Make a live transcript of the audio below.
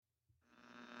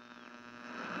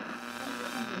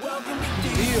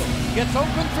Gets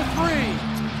open for three.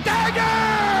 Dagger!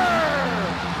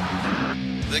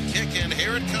 The kick in,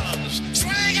 here it comes.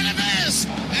 Swing and a miss!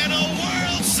 And a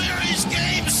World Series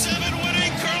Game 7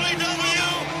 winning Curly W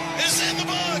is in the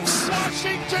books.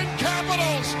 Washington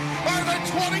Capitals are the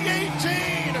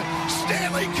 2018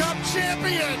 Stanley Cup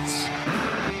champions.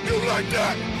 You like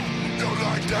that? You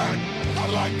like that?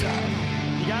 I like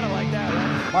that. You gotta like that,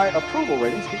 right? My approval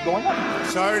ratings keep going up.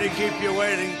 Sorry to keep you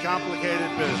waiting. Complicated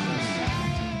business.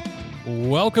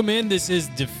 Welcome in. This is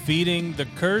Defeating the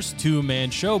Curse two-man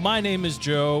show. My name is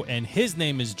Joe, and his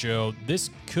name is Joe.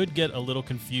 This could get a little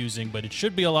confusing, but it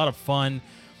should be a lot of fun.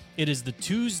 It is the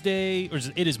Tuesday, or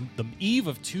it is the eve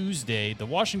of Tuesday. The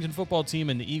Washington football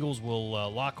team and the Eagles will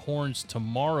lock horns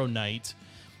tomorrow night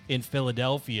in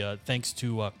Philadelphia, thanks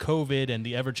to COVID and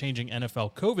the ever-changing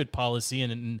NFL COVID policy.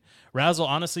 And Razzle,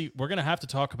 honestly, we're going to have to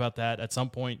talk about that at some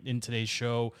point in today's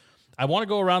show. I want to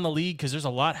go around the league because there's a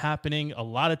lot happening, a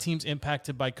lot of teams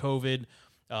impacted by COVID.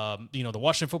 The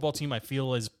Washington football team, I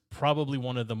feel, is probably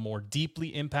one of the more deeply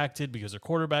impacted because their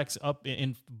quarterbacks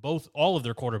all of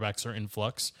their quarterbacks are in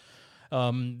flux.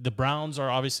 The Browns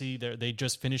are obviously, they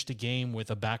just finished a game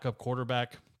with a backup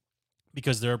quarterback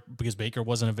because Baker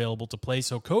wasn't available to play.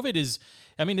 So COVID is,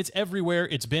 it's everywhere.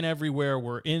 It's been everywhere.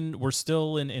 We're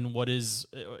still in what is,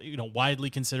 widely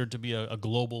considered to be a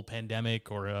global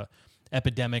pandemic or a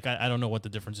epidemic. I don't know what the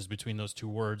difference is between those two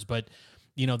words, but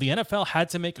the NFL had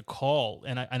to make a call,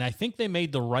 and I think they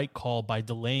made the right call by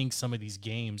delaying some of these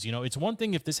games. It's one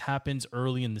thing if this happens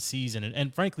early in the season,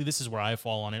 and frankly, this is where I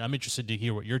fall on it. I'm interested to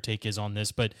hear what your take is on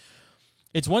this, but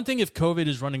it's one thing if COVID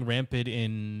is running rampant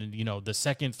in, the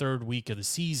second, third week of the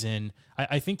season.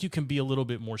 I think you can be a little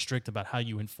bit more strict about how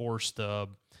you enforce the,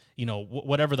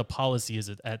 whatever the policy is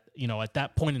at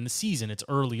that point in the season. It's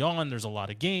early on. There's a lot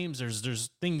of games. There's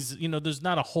things, there's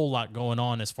not a whole lot going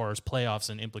on as far as playoffs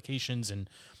and implications and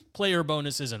player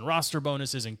bonuses and roster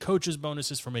bonuses and coaches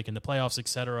bonuses for making the playoffs,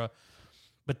 etc.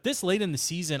 But this late in the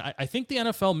season, I think the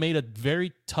NFL made a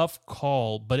very tough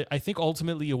call, but I think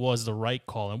ultimately it was the right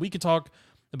call. And we could talk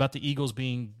about the Eagles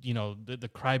being, the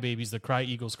crybabies, the cry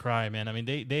Eagles cry, man.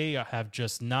 They have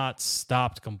just not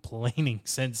stopped complaining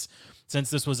since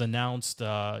this was announced,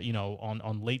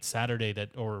 on late Saturday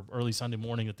or early Sunday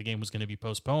morning that the game was going to be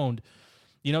postponed.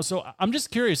 So I'm just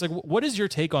curious, what is your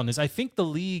take on this? I think the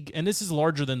league, and this is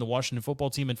larger than the Washington football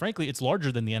team, and frankly, it's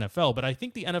larger than the NFL, but I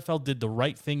think the NFL did the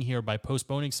right thing here by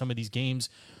postponing some of these games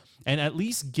and at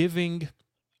least giving,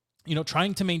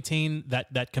 trying to maintain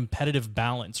that competitive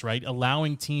balance, right?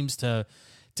 Allowing teams to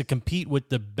compete with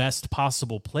the best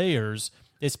possible players,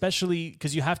 especially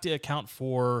because you have to account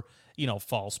for,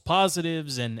 false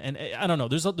positives and I don't know.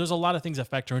 There's a lot of things that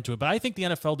factor into it, but I think the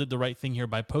NFL did the right thing here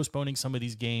by postponing some of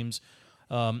these games.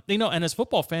 And as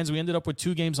football fans, we ended up with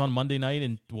 2 games on Monday night,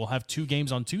 and we'll have 2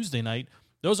 games on Tuesday night.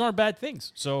 Those aren't bad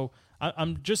things. So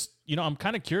I'm just, I'm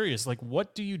kind of curious,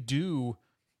 what do you do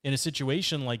in a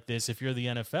situation like this if you're the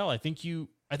NFL? I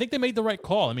think they made the right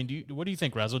call. What do you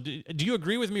think, Razzle? Do you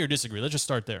agree with me or disagree? Let's just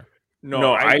start there.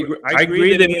 No, I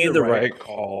agree they made the right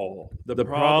call. The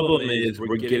problem is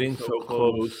we're getting so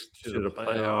close to the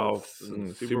playoffs and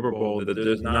the Super Bowl that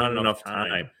there's not enough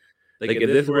time. If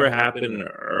this were to happen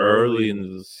early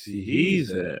in the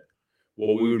season,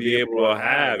 what we would be able to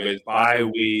have is bye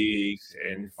weeks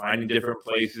and finding different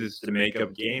places to make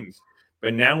up games.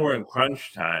 But now we're in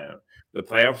crunch time. The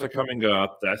playoffs are coming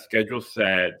up. That schedule's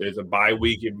set. There's a bye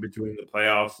week in between the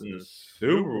playoffs and the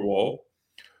Super Bowl.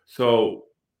 So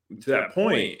to that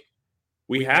point,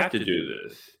 we have to do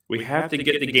this. We have to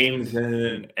get the games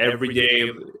in every day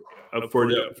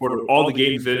for all the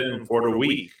games in for the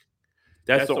week.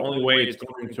 That's the only way it's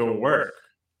going to work.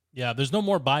 Yeah, there's no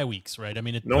more bye weeks, right?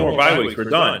 No more bye weeks. We're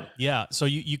done. Yeah, so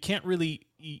you can't really,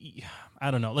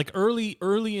 I don't know,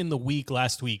 early in the week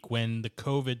last week when the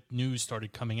COVID news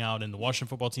started coming out and the Washington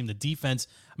football team, the defense,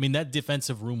 that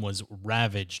defensive room was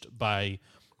ravaged by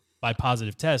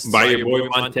positive tests. By your boy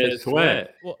Montez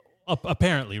Sweat. Well,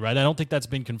 apparently, right? I don't think that's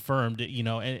been confirmed,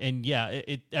 and yeah,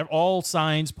 all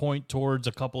signs point towards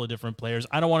a couple of different players.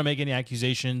 I don't want to make any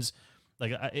accusations.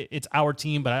 It's our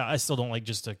team, but I still don't like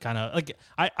just to kind of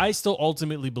I still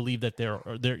ultimately believe that there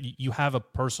you have a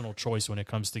personal choice when it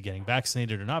comes to getting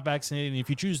vaccinated or not vaccinated. And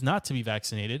if you choose not to be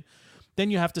vaccinated,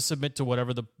 then you have to submit to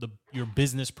whatever your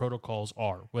business protocols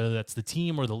are, whether that's the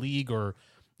team or the league or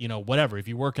whatever. If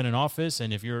you work in an office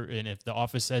and if the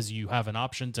office says you have an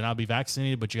option to not be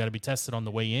vaccinated, but you got to be tested on the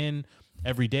way in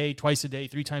every day, twice a day,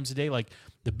 3 times a day,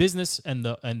 the business and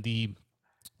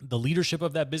the leadership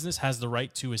of that business has the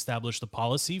right to establish the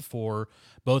policy for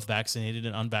both vaccinated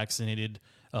and unvaccinated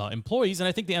employees. And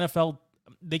I think the NFL,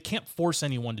 they can't force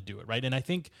anyone to do it, right? And I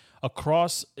think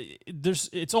across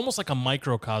it's almost like a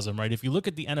microcosm, right? If you look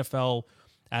at the NFL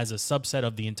as a subset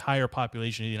of the entire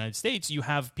population of the United States, you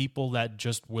have people that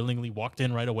just willingly walked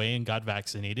in right away and got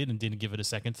vaccinated and didn't give it a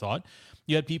second thought.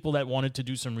 You had people that wanted to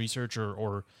do some research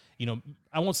or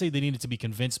I won't say they needed to be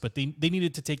convinced, but they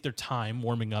needed to take their time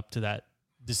warming up to that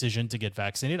decision to get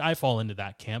vaccinated. I fall into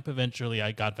that camp. Eventually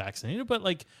I got vaccinated, but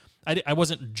like I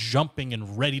wasn't jumping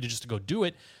and ready to just to go do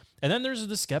it. And then there's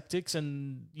the skeptics,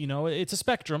 and, it's a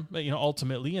spectrum,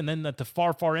 ultimately. And then at the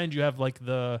far end, you have like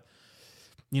the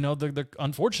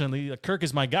unfortunately, Kirk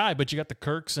is my guy, but you got the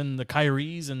Kirks and the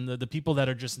Kyries and the people that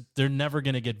are they're never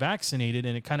going to get vaccinated.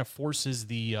 And it kind of forces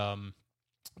the,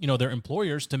 their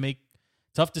employers to make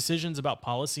tough decisions about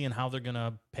policy and how they're going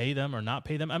to pay them or not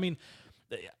pay them. I mean,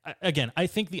 again, I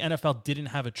think the NFL didn't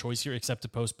have a choice here except to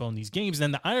postpone these games.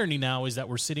 And the irony now is that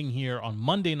we're sitting here on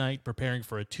Monday night preparing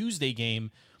for a Tuesday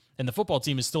game, and the football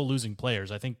team is still losing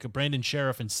players. I think Brandon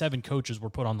Sheriff and 7 coaches were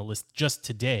put on the list just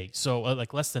today. So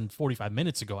like less than 45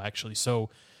 minutes ago, actually. So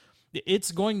it's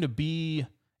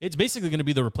basically going to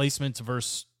be the replacements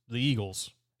versus the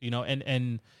Eagles,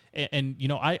 and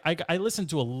I listened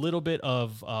to a little bit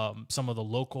of some of the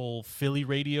local Philly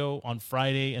radio on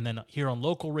Friday, and then here on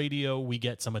local radio, we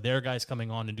get some of their guys coming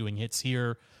on and doing hits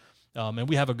here. And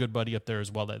we have a good buddy up there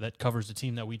as well that covers the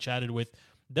team that we chatted with.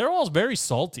 They're all very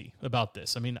salty about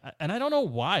this. I mean, and I don't know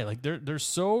why. Like they're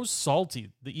so salty.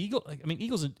 The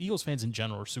Eagles fans in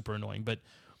general are super annoying, but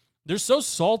they're so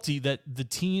salty that the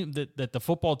team that the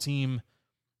football team,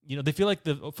 they feel like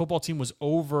the football team was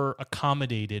over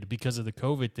accommodated because of the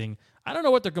COVID thing. I don't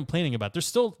know what they're complaining about. They're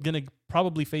still going to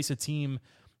probably face a team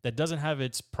that doesn't have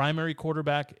its primary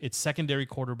quarterback, its secondary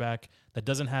quarterback, that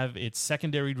doesn't have its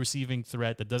secondary receiving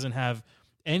threat, that doesn't have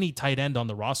any tight end on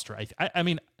the roster. I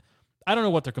mean, I don't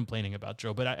know what they're complaining about,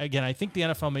 Joe, but I think the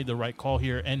NFL made the right call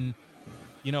here. And,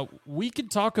 we could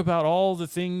talk about all the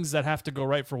things that have to go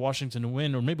right for Washington to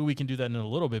win, or maybe we can do that in a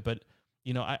little bit. But,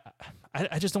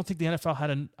 I just don't think the NFL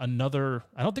had I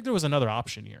don't think there was another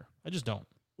option here. I just don't.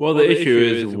 Well, the issue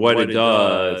is what it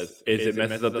does is it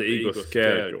messes up the Eagles'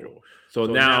 schedule. So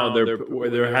now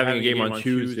they're having a game on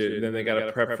Tuesday, and then they got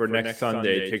to prep for next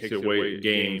Sunday. It takes away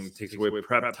games, takes away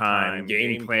prep time,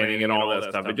 game planning, and all that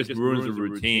stuff. It just ruins the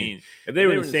routine. If they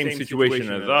were in the same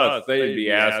situation as us, they'd be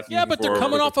asking. Yeah, but they're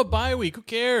coming off a bye week. Who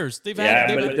cares? But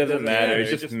it doesn't matter.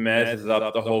 It just messes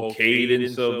up the whole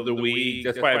cadence of the week.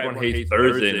 That's why everyone hates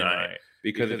Thursday night.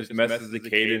 Because it just messes the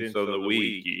cadence of the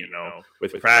week,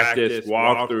 with practice,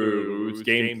 walkthroughs,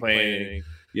 game planning.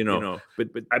 But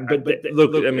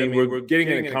look, I mean, we're getting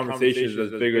into conversations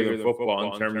that's bigger than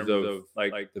football in terms of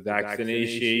like the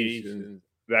vaccination,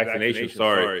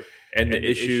 and the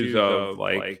issues of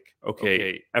like,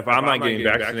 okay, if I'm not getting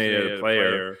vaccinated as a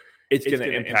player, it's going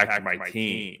to impact my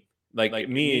team. Like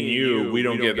me and you, we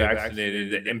don't get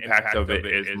vaccinated. The impact of it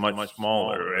is much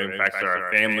smaller. It impacts our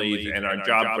families and our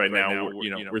jobs right now.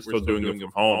 We're still doing them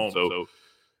from home, so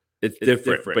it's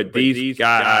different. But these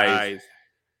guys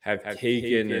have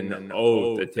taken an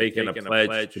oath, they've taken a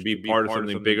pledge to be part of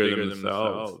something bigger than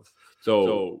themselves.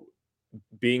 So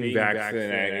being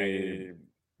vaccinated,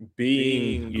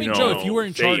 Joe, if you were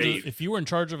in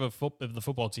charge of the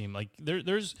football team, like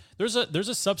there's a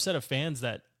subset of fans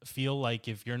that feel like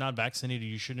if you're not vaccinated,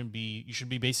 you should be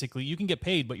basically, you can get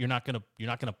paid, but you're not gonna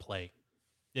play.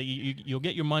 You'll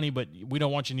get your money, but we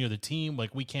don't want you near the team.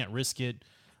 Like we can't risk it,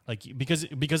 like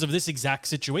because of this exact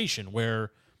situation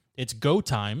where it's go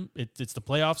time. It's the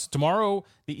playoffs tomorrow.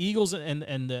 The Eagles and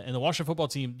the Washington football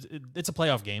team. It's a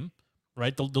playoff game,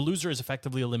 right? The loser is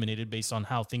effectively eliminated based on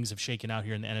how things have shaken out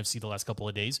here in the NFC the last couple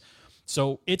of days.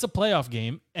 So it's a playoff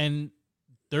game, and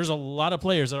there's a lot of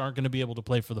players that aren't going to be able to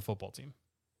play for the football team.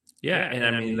 Yeah, and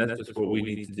I mean that's just what we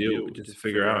need to do, just to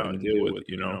figure out and deal with.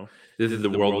 This is the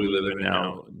world we live in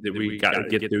now. That we got to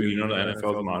get through. The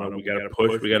NFL's motto: we got to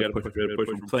push.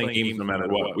 We're playing games no matter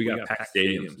what. We got packed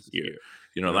stadiums this year.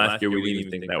 Last year we didn't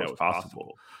even think that was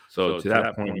possible. So to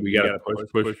that point, we got to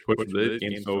push for this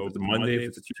game. So if it's a Monday, if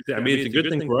it's a Tuesday, I mean, it's a good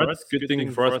thing for us. Good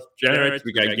thing for us generates.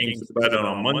 We got games to bet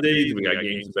on Mondays. We got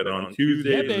games to bet on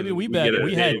Tuesdays. Yeah, baby, we bet.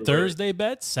 We had Thursday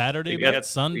bets, Saturday bets,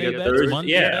 Sunday bets,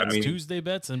 Monday bets, Tuesday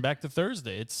bets, and back to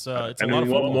Thursday. It's a lot of fun.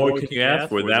 What more can you ask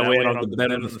for? That way, I don't have to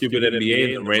bet on the stupid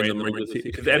NBA and random because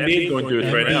the NBA is going through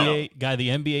this right now. Guy, the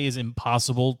NBA is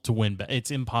impossible to win.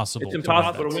 It's impossible. It's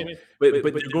impossible to win. But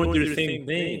they're going through the same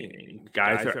thing.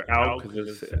 Guys are out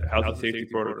because of health and safety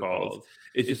protocols.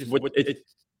 It's just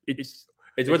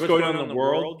it's what's going on in the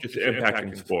world, just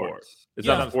impacting sports. It's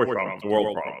not a sports problem; it's a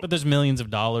world problem. But there's millions of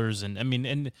dollars, and I mean,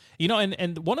 and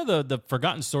one of the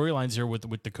forgotten storylines here with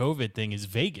the COVID thing is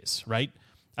Vegas, right?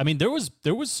 I mean, there was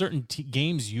certain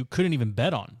games you couldn't even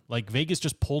bet on. Like Vegas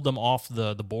just pulled them off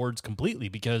the boards completely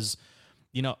because,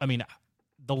 I mean,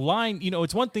 the line.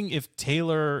 It's one thing if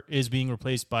Taylor is being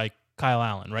replaced by Kyle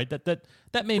Allen, right?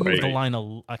 That may move the line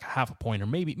like half a point or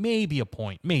maybe a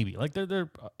point, maybe. Like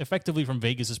they're effectively from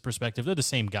Vegas's perspective, they're the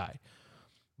same guy.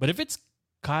 But if it's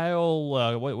Kyle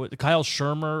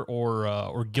Shermer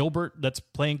or Gilbert that's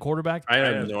playing quarterback, I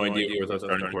have no idea who's the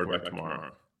starting quarterback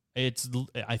tomorrow. I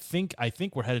think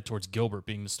we're headed towards Gilbert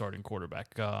being the starting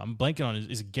quarterback. I'm blanking on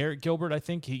is it Garrett Gilbert? I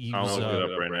think he was. I'll look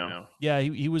it up right now. Yeah,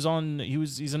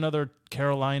 he's another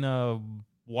Carolina,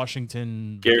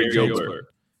 Washington. Garrett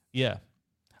Gilbert. Yeah,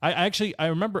 I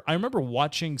remember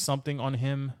watching something on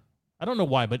him. I don't know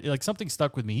why, but like something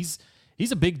stuck with me.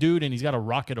 He's a big dude and he's got a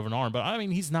rocket of an arm, but I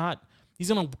mean he's not. He's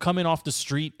gonna come in off the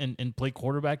street and play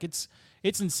quarterback. It's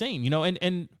insane,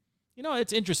 and.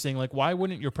 It's interesting. Like, why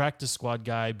wouldn't your practice squad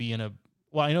guy be in a...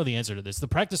 Well, I know the answer to this. The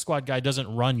practice squad guy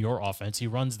doesn't run your offense. He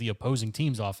runs the opposing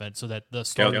team's offense so that the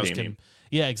starters can...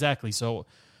 Yeah, exactly. So,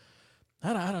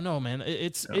 I don't know, man.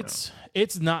 It's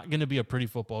not going to be a pretty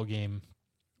football game.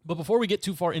 But before we get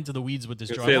too far into the weeds with this,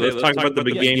 John... Let's talk about the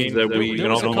big games that we...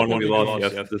 And also one we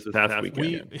lost this past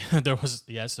weekend. There was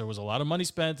a lot of money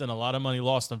spent and a lot of money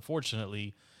lost,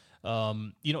 unfortunately.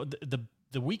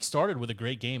 The week started with a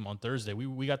great game on Thursday.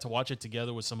 We got to watch it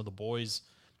together with some of the boys.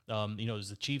 It was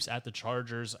the Chiefs at the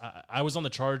Chargers. I was on the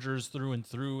Chargers through and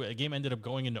through. A game ended up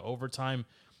going into overtime.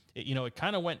 It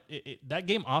kind of went. That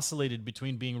game oscillated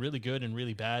between being really good and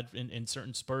really bad in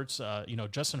certain spurts.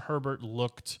 Justin Herbert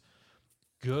looked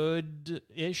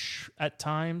good-ish at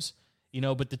times.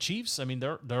 But the Chiefs, I mean,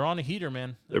 they're on a heater,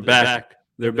 man. They're back.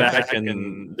 They're back,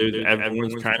 and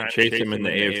everyone's trying to chase them in the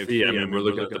AFC. I mean, we're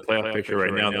looking at the playoff picture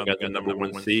right now. They got the number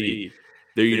 1 seed.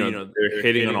 They're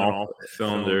hitting on all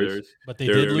cylinders. But they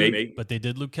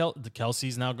did lose.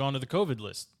 Kelsey's now gone to the COVID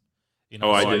list.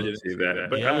 I didn't see that.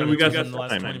 But yeah, I mean, we got in some the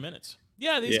last time. 20 minutes.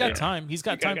 Yeah, he's got time. He's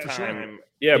got time for sure.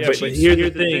 Yeah, but here's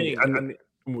the thing. I'm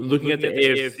looking at the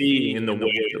AFC and the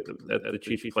way that the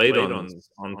Chiefs played on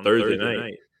Thursday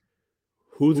night.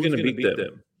 Who's going to beat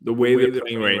them? The way they're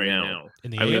playing right now. In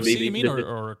the AFC, you mean,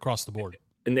 or across the board?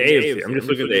 In the AFC. I'm just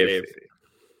looking at the AFC.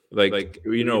 Like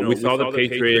we saw the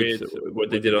Patriots,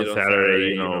 what they did on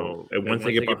Saturday, and once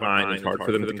they get behind, it's hard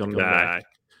for them to come back.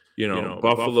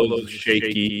 Buffalo's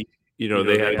shaky.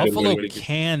 They have Buffalo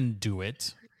can do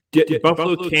it.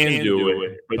 Buffalo can do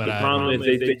it, but the problem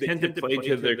is they tend to play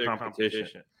to their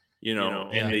competition.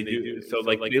 And they do. So,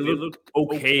 they look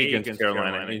okay against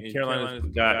Carolina. I mean,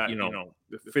 Carolina's got,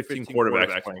 15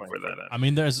 quarterbacks playing for them. I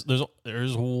mean, there's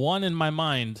one in my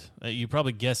mind. You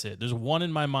probably guess it. There's one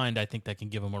in my mind I think that can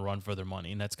give them a run for their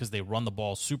money, and that's because they run the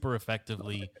ball super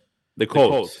effectively. The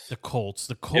Colts. The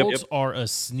Colts are a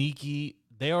sneaky.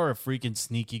 They are a freaking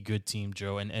sneaky good team,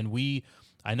 Joe. And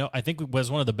I think it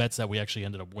was one of the bets that we actually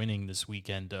ended up winning this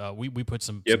weekend. We put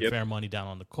some fair money down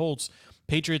on the Colts.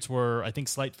 Patriots were, I think,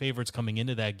 slight favorites coming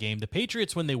into that game. The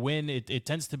Patriots, when they win, it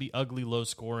tends to be ugly, low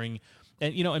scoring.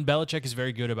 And, and Belichick is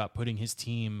very good about putting his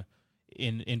team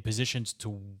in positions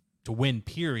to win,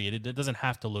 period. It doesn't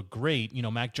have to look great.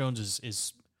 Mac Jones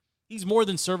he's more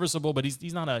than serviceable, but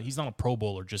he's not a Pro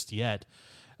Bowler just yet.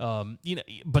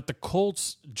 But the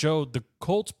Colts, Joe,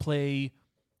 play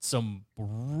some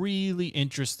really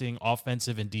interesting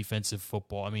offensive and defensive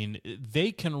football. I mean,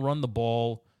 they can run the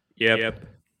ball. Yep.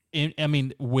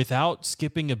 Without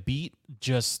skipping a beat,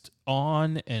 just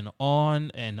on and on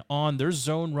and on. Their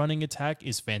zone running attack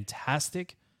is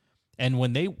fantastic. And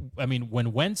when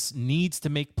Wentz needs to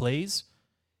make plays,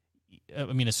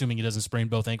 assuming he doesn't sprain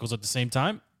both ankles at the same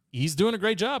time, he's doing a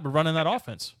great job of running that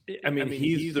offense.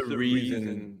 He's the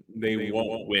reason they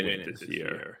won't win it this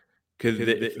year. Because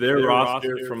their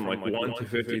roster from 1 to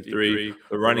 53,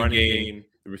 the running game,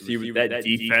 the receiver, that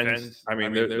defense.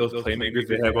 Those playmakers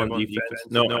they have on defense.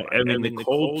 No, the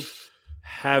Colts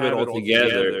have it all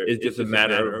together. It's just a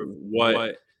matter of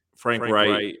what Frank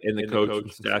Wright and the coaching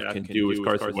staff can do with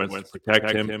Carson Wentz to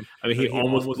protect him. He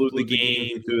almost blew the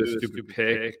game through a stupid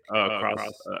pick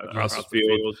across the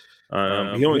field.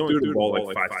 He only threw the ball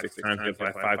 5-6 times,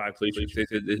 had 5 completions.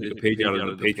 This is a page out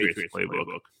of the Patriots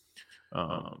playbook.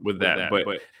 With that,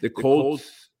 but the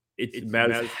Colts, it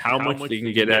matters how much they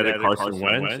can get out of Carson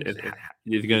Wentz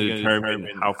is going to determine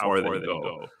how far they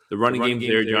go. The running game's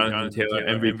there. Jonathan Taylor,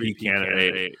 MVP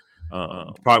candidate,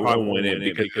 probably won't win it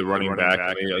because the running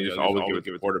back. You just always give it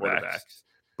to quarterbacks.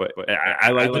 But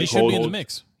I like. But he should be in the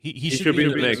mix. He should be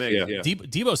in the mix. Yeah.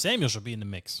 Deebo Samuel should be in the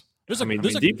mix.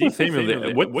 Deebo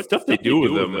Samuel, what stuff they do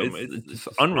with them, it's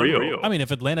unreal.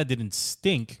 If Atlanta didn't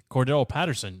stink, Cordell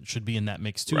Patterson should be in that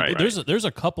mix too. Right. There's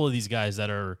a couple of these guys that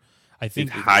are, I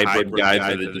think hybrid guys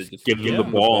that just give them the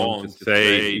ball and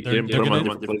say you didn't put them on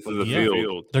different places of the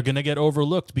field. They're going to get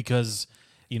overlooked because,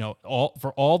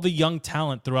 for all the young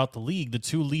talent throughout the league, the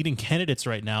two leading candidates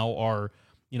right now are,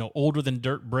 older than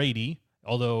Dirt Brady,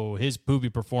 although his poopy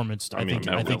performance, I think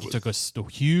he took a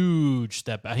huge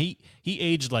step. He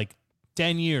aged like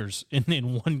 10 years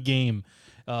in one game.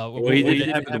 He didn't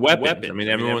have the weapons. I mean,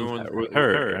 everyone's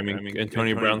hurt. I mean,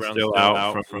 Antonio Brown's still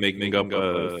out from making up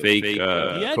a fake he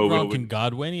had COVID. Gronk and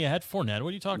Godwin. He had Fournette. What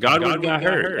are you talking about? Godwin got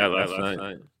hurt last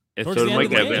night. And so did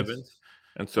Mike Evans.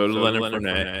 And so did Leonard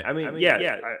Fournette. I mean,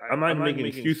 I'm not making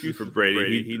excuses for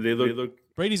Brady.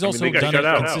 Brady's also done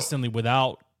it consistently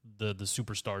without the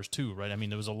superstars too, right? I mean,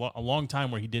 there was a long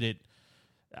time where he did it.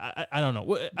 I don't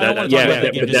know. I don't want to talk about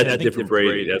that game. But that's different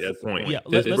Brady. That's the point. Yeah,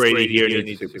 this Brady here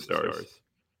needs superstars.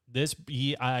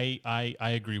 I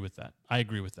agree with that. I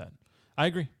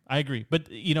agree. But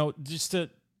just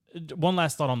one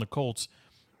last thought on the Colts.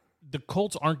 The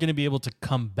Colts aren't going to be able to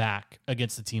come back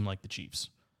against a team like the Chiefs.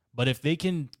 But if they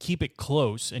can keep it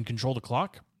close and control the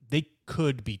clock, they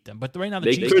could beat them. But right now,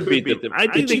 the Chiefs could beat them. I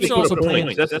think they also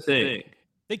playing. That's the thing.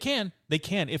 They can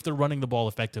if they're running the ball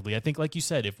effectively. I think, like you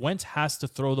said, if Wentz has to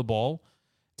throw the ball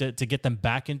to get them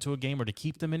back into a game or to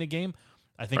keep them in a game,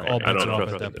 I think all bets are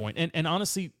off at that point. And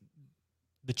honestly,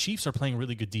 the Chiefs are playing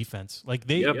really good defense. Like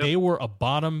they were a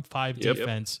bottom 5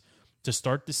 defense to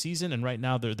start the season, and right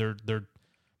now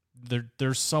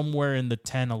they're somewhere in the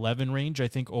 10-11 range, I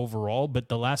think, overall. But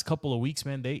the last couple of weeks,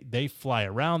 man, they fly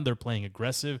around. They're playing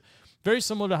aggressive. Very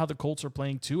similar to how the Colts are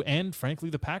playing too, and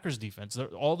frankly, the Packers defense.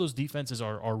 All those defenses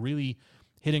are really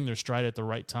hitting their stride at the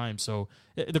right time. So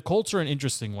the Colts are an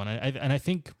interesting one, and I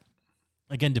think,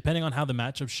 again, depending on how the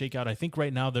matchups shake out, I think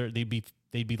right now they'd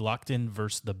be locked in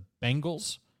versus the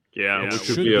Bengals. Yeah, which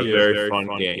should be a very fun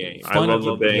game. I love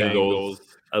the Bengals.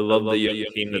 I love the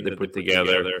young team that they put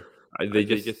together. They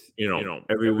just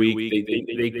every week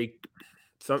they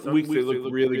some weeks they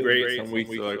look really great. Some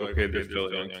weeks they're like, okay, they're still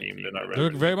a young team. They're not ready.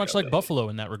 They're very much like Buffalo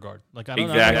in that regard. Like I don't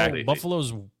know,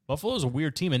 Buffalo's a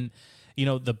weird team, and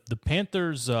the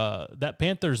Panthers that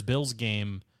Panthers-Bills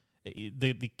game.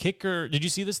 The kicker, did you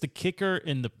see this? The kicker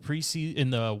in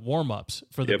the warm-ups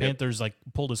for the Panthers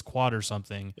pulled his quad or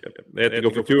something. They had to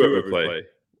go for 2 every play.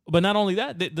 But not only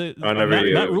that,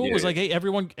 Matt Rule was like, hey,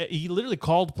 everyone, he literally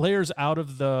called players out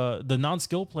of the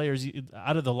non-skill players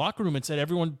out of the locker room and said,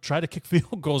 everyone try to kick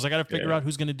field goals. I got to figure out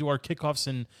who's going to do our kickoffs.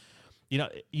 And,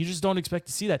 you just don't expect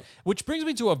to see that. Which brings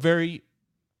me to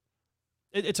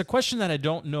it's a question that I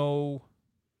don't know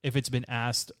if it's been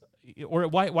asked or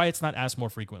why it's not asked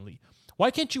more frequently. Why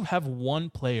can't you have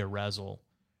one player, Razzle,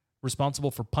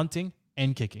 responsible for punting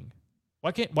and kicking?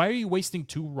 Why are you wasting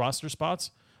 2 roster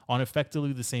spots on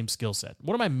effectively the same skill set?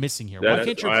 What am I missing here? Why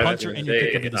can't your punter and your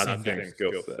kicker be the same guy?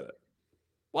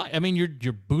 Why? I mean,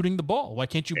 you're booting the ball. Why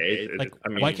can't you?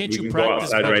 Why can't you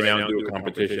practice? Go outside right now and do a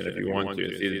competition if you want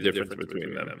to see the difference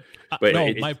between them. But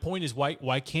no, my point is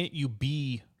why can't you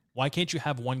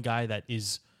have one guy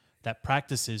that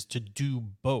practices to do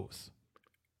both?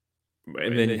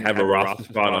 And then have a roster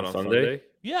spot on Sunday?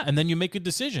 Yeah, and then you make a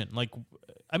decision.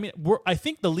 I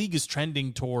think the league is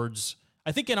trending towards.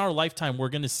 I think in our lifetime we're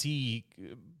going to see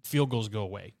field goals go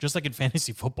away, just like in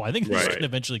fantasy football. I think this can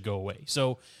eventually go away.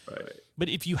 So, but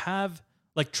if you have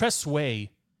like Tress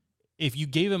Way, if you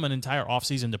gave him an entire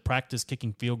offseason to practice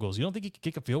kicking field goals, you don't think he could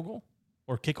kick a field goal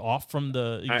or kick off from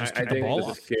the? Just kick the ball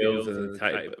off? The skills and the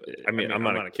type. I mean, I'm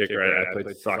not a kicker. I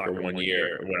played soccer 1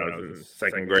 year when I was in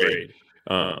 2nd grade.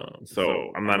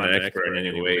 So I'm not an expert in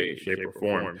any way, shape, or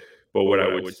form. But what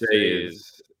I would say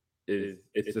is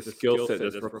it's the skill set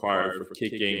that's required for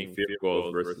kicking field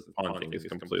goals versus punting is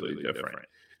completely different.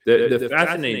 The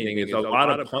fascinating thing is a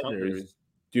lot of punters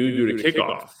do the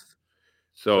kickoffs.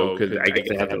 So because I guess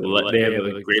they have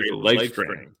a greater leg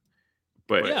strength.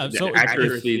 But the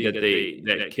accuracy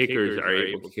that kickers are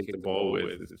able to kick the ball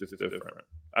with is just different.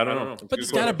 I don't know. But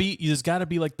there's got to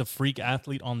be like the freak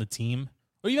athlete on the team.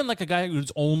 Or even like a guy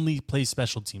who's only plays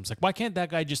special teams. Like, why can't that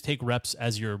guy just take reps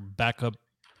as your backup?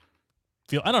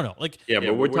 I don't know. But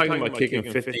we're talking about kicking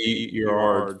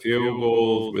 50-yard field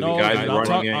goals with the guys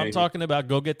running. I'm talking about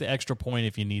go get the extra point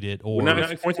if you need it. Or not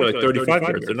extra points are like 35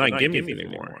 yards. They're not giving it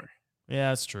anymore. Yeah,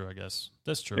 that's true. I guess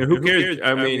that's true. And who cares?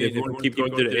 I mean, if you want to keep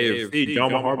going to the AFC,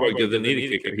 John Harbaugh doesn't need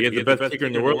a kicker. He has the best kicker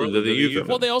in the world. Does he use him?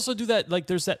 Well, they also do that. Like,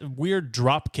 there's that weird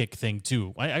drop kick thing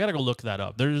too. I gotta go look that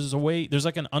up. There's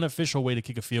like an unofficial way to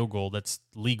kick a field goal that's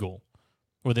legal,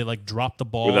 where they like drop the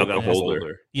ball without the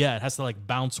holder. It has to like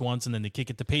bounce once and then they kick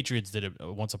it. The Patriots did it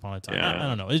once upon a time. I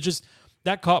don't know. It's just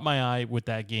that caught my eye with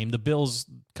that game. The Bills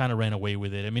kind of ran away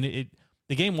with it. I mean,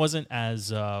 the game wasn't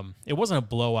as it wasn't a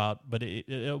blowout, but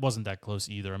it wasn't that close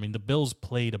either. I mean, the Bills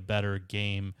played a better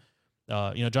game.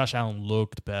 Josh Allen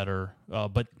looked better,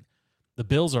 but the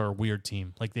Bills are a weird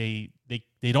team. Like they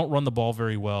don't run the ball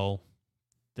very well.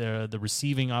 The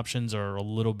receiving options are a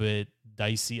little bit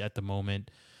dicey at the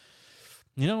moment.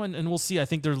 And we'll see. I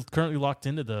think they're currently locked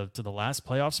into the last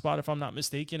playoff spot, if I'm not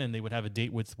mistaken, and they would have a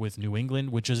date with New England,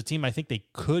 which is a team I think they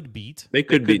could beat. They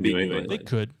could beat New England. They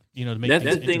could. To make that's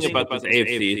the thing about this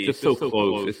AFC. It's just so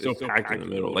close. It's so packed in the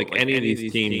middle. Like any of these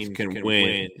teams can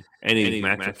win any of these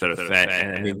matchups that are set.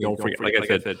 And I mean, don't forget, like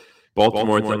I said,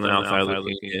 Baltimore's on the outside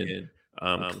looking in.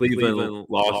 Cleveland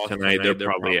lost tonight. They're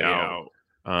probably out.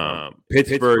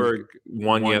 Pittsburgh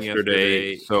won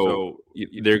yesterday, so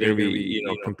they're going to be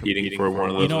competing for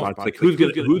one of those spots. Like who's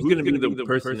going to be the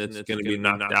person that's going to be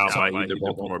knocked out by either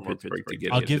Baltimore or Pittsburgh to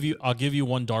get? I'll give you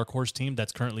one dark horse team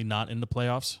that's currently not in the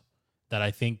playoffs that I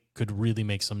think could really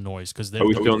make some noise because they're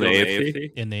still in the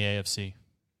AFC. In the AFC,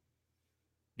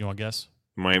 you want to guess?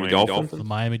 Miami Dolphins? The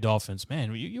Miami Dolphins.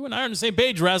 Man, you and I are on the same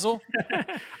page, Razzle.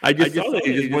 I just saw that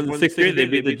they just won the 6th straight. They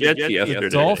beat the Jets yesterday.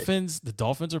 The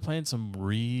Dolphins are playing some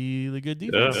really good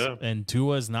defense. Yeah. And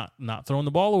Tua's not throwing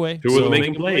the ball away. Tua's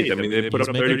making plays. I mean, they put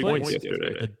up 30 points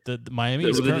yesterday. The Miami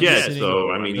is the Jets,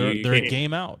 so I mean, they're a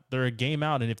game out. They're a game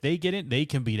out, and if they get it, they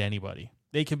can beat anybody.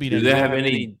 They can beat Do anybody. They have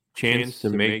any chance to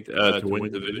make to win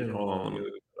the division? Hold on.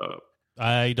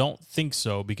 I don't think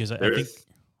so because I think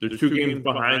they're 2 games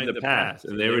behind the Pats,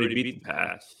 and they already beat the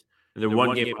Pats. And they're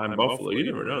 1 game behind Buffalo. You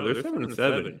never know. They're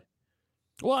 7-7.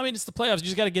 Well, I mean, it's the playoffs. You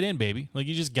just got to get in, baby. Like,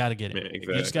 you just got to get in. Yeah,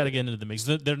 exactly. You just got to get into the mix.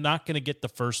 They're not going to get the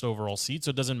first overall seed, so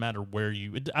it doesn't matter where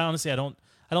you. Honestly, I don't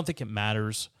think it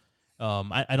matters.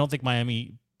 I don't think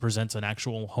Miami presents an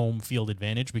actual home field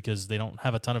advantage because they don't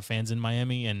have a ton of fans in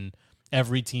Miami, and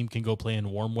every team can go play in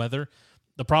warm weather.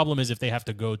 The problem is if they have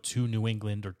to go to New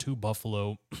England or to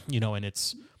Buffalo, and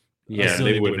it's. Yeah,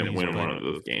 they wouldn't win one of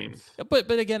those games.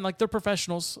 But again, like they're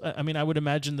professionals. I mean, I would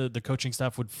imagine the coaching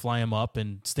staff would fly them up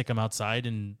and stick them outside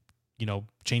and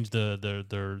change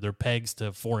their pegs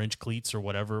to 4-inch cleats or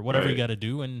whatever you got to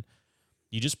do, and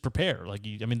you just prepare. Like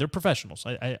they're professionals.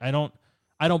 I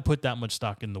don't put that much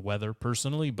stock in the weather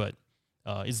personally, but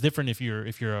it's different if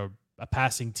you're a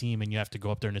passing team and you have to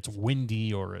go up there and it's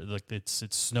windy or like it's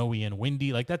snowy and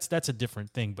windy. Like that's a different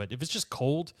thing. But if it's just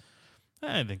cold,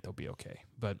 I think they'll be okay.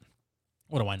 But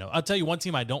what do I know? I'll tell you one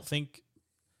team I don't think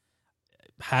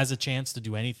has a chance to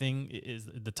do anything is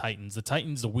the Titans. The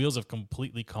Titans, the wheels have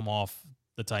completely come off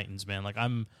the Titans, man. Like I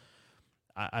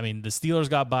mean, the Steelers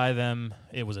got by them.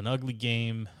 It was an ugly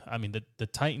game. I mean, the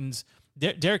Titans,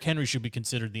 Derrick Henry should be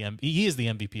considered he is the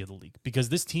MVP of the league because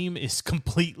this team is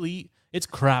it's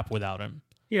crap without him.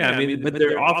 Yeah, I mean, but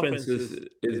their offense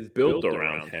is built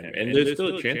around him, and there's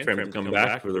still a chance for him to come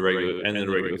back for the regular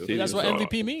season. That's what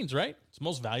MVP means, right? It's the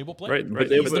most valuable player. Right,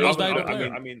 but he's the most valuable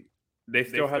player. I mean, they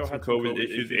still had some COVID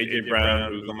issues. AJ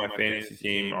Brown, who's on my fantasy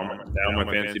team, down on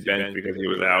my fantasy bench because he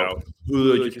was out.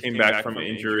 Julio just came back from an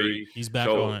injury. He's back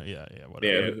on it. Yeah,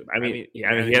 whatever. Yeah, I mean, he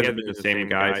hasn't been the same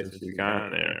guy since he's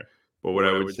gotten there. But what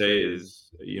I would say is,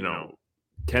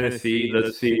 Tennessee.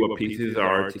 Let's see what pieces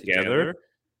are together.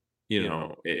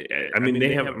 I mean,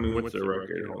 they have. I mean, what's their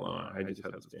record? Hold on, I just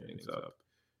had the standings up.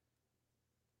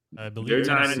 I believe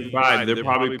they're 9-5. They're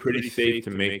probably pretty safe to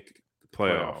make the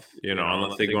playoffs.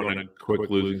 Unless they go on a quick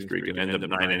losing streak and end up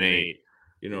 9-8.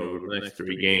 The next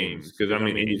 3 games because I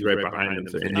mean, Indy's right behind them.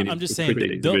 So I'm just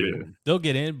saying they'll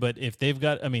get in, but if they've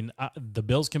got, I mean, the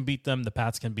Bills can beat them, the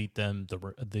Pats can beat them,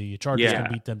 the Chargers can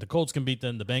beat them, the Colts can beat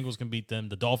them, the Bengals can beat them,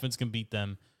 the Dolphins can beat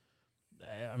them.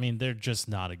 I mean, they're just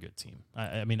not a good team.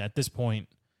 I mean, at this point,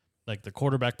 like the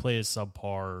quarterback play is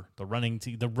subpar. The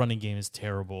running game is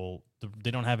terrible.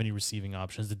 They don't have any receiving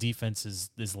options. The defense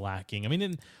is lacking. I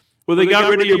mean, they got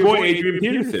rid of your boy Adrian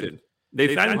Peterson.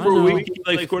 They signed him for a week.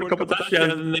 He scored a couple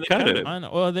touchdowns and they cut him. I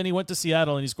know. Well, then he went to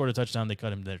Seattle and he scored a touchdown. They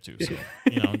cut him there too. So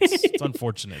it's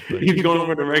unfortunate. But he's going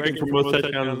over the ranking for most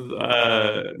touchdowns.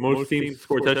 Most teams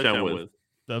score touchdown with.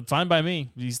 Fine by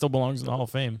me. He still belongs in the Hall of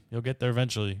Fame. He'll get there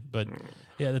eventually. But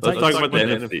yeah, let's talk about the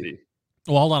NFC.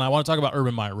 Well, hold on. I want to talk about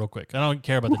Urban Meyer real quick. I don't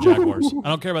care about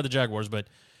the Jaguars. But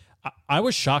I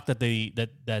was shocked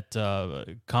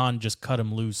that Khan just cut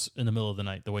him loose in the middle of the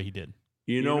night the way he did.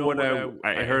 You know what?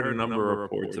 I heard a number of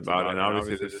reports about it, and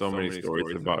obviously there's so many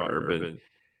stories about Urban.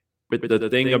 But the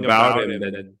thing about him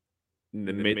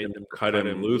that made them cut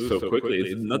him loose so quickly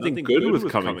is nothing good was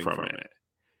coming from it.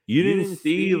 You didn't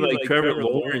see Trevor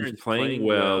Lawrence playing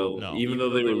well, even though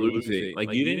they were losing.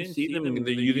 You didn't see them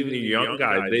using the young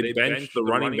guys. They benched the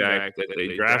running back that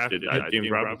they drafted, James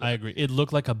Robinson. I agree. It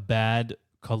looked like a bad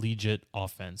collegiate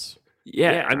offense.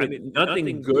 Yeah, I mean,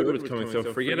 nothing good was coming.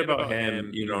 So forget about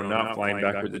him, not flying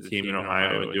back with the team in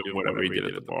Ohio and doing whatever he did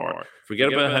at the bar.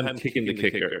 Forget about him kicking the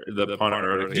kicker, the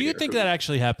punter. Do you think that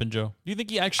actually happened, Joe? Do you think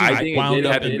he actually wound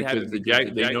up because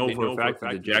they know for a fact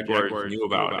that the Jaguars knew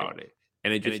about it,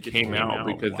 and it just came out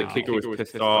because the kicker was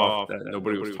pissed off that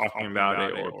nobody was talking about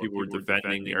it or people were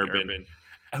defending Urban.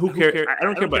 Who cares? I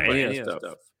don't care about any of that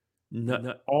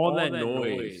stuff. All that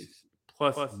noise.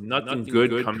 Plus, nothing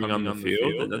good coming on the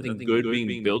field, nothing good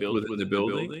being built within the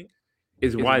building,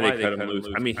 is why they cut him loose.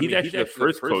 I mean, he's actually the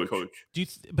first coach.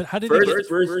 But how did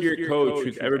first year coach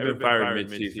who's ever been fired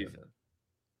midseason?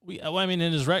 I mean,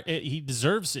 in his he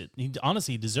deserves it.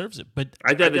 Honestly, he deserves it. But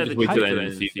I thought they just wait till the end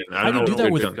of the season. I don't know do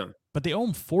that with him. But they owe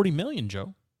him $40 million,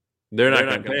 Joe. They're not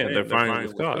going to pay him. They're firing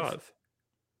his cause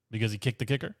because he kicked the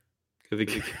kicker. Because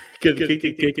he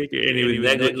kicked, and he was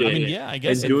negligent. I mean, yeah, I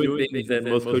guess. And doing things that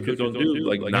most coaches don't do.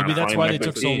 Like maybe that's why they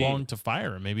took so long to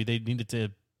fire him. Maybe they needed to.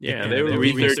 Yeah, they were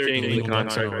researching the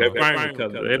contract. They're firing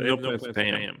because they have no plans to pay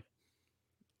him.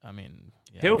 I mean,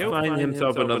 he'll find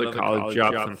himself another college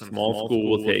job. Some small school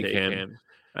will take him,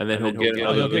 and then he'll get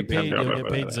another big time job. He'll get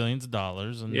paid zillions of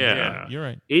dollars. And yeah, you're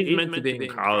right. He's meant to be in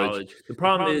college. The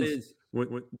problem is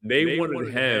they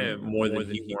wanted him more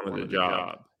than he wanted the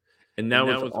job. And that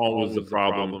was always the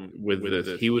problem with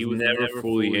this. He was never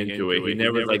fully into it. He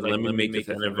never let me make this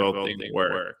NFL thing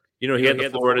work. He had the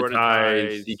Florida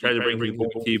ties. He tried to bring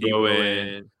Tebow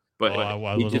in, but I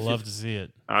would have loved to see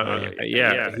it.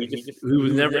 He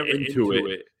was never into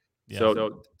it. Yeah.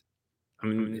 So, I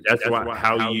mean, that's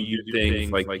how you do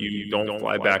things. Like you don't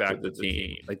fly back with the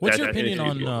team. What's your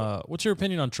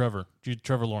opinion on Trevor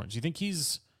Lawrence? You think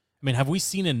he's? I mean, have we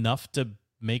seen enough to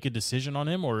make a decision on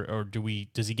him, or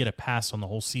does he get a pass on the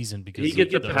whole season? Because he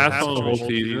gets a pass on the whole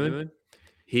season.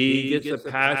 He gets a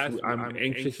pass. I'm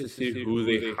anxious to see who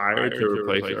they hire to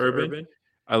replace Urban.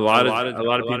 A lot of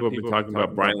people have been talking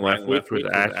about Brian Leftwich, which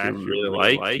I actually really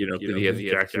like, because he has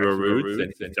Jacksonville roots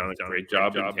and he's done a great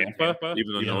job in Tampa,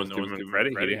 even though no one's giving him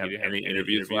credit. He didn't have any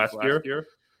interviews last year.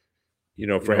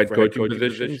 For head coaching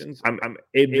positions.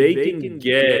 If they can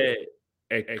get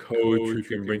a coach who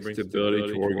can bring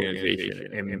stability to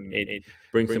organization and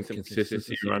bring some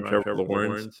consistency around Trevor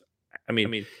Lawrence. I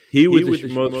mean, he was the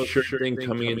most sure thing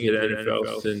coming into the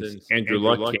NFL since Andrew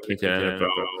Luck came to the NFL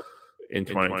in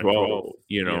 2012.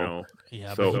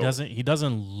 Yeah, so, but he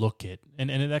doesn't look it,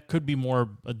 and that could be more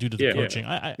due to the coaching.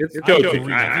 It's coaching.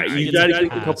 You got to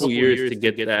take a couple years to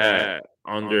get that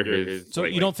under his. So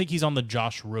you don't think he's on the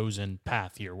Josh Rosen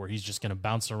path here, where he's just going to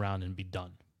bounce around and be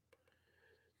done?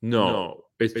 No,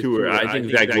 it's too early. I think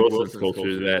Zach Wilson's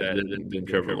closer than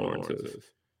Trevor Lawrence is.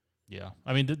 Yeah,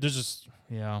 I mean, there's just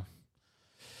yeah.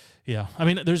 I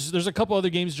mean, there's a couple other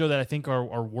games, Joe, that I think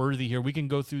are worthy here. We can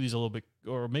go through these a little bit,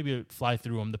 or maybe fly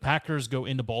through them. The Packers go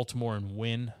into Baltimore and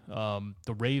win.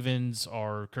 The Ravens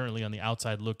are currently on the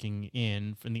outside looking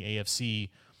in the AFC.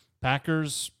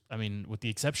 Packers, I mean, with the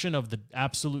exception of the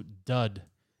absolute dud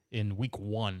in Week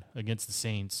 1 against the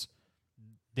Saints,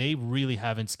 they really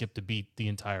haven't skipped a beat the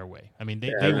entire way. I mean,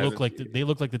 they look like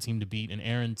the team to beat, and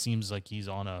Aaron seems like he's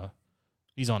on a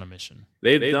mission.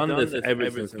 They've done this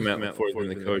ever since Matt LaFleur's been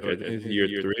the coach. I think it's year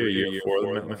 3 or year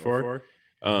 4 of Matt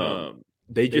LaFleur.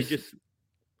 They just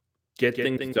get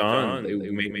things done. They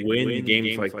win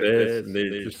games like this. And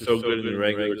they're just so good in the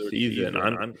regular season.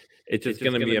 It's just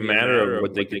going to be a matter of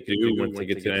what they could do once they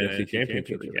get to the NFC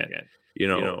Championship again.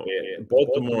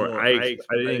 Baltimore, I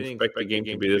didn't expect the game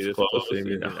to be this close. I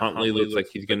mean, Huntley looks like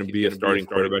he's going to be a starting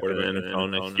quarterback in the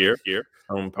NFL next year.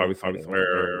 Probably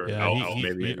somewhere else,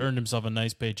 maybe. He earned himself a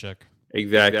nice paycheck.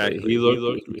 Exactly. He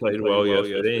played well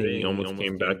yesterday, and he almost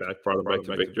came back, brought back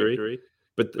to victory.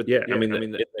 But yeah, I mean,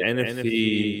 the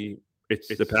NFC, it's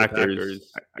the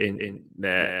Packers in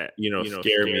that,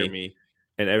 scare me.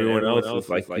 And everyone else is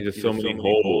like, there's so many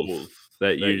holes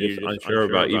that you're just unsure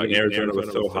about. Even Arizona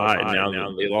was so high, and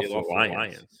now they lost the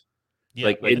Lions.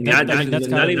 Yeah, it's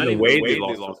not even the way they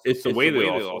lost. It's the way they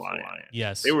lost the Lions.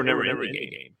 Yes, they were never in the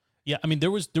game. Yeah, I mean,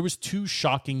 there was 2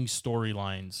 shocking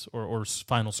storylines or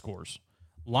final scores.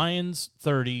 Lions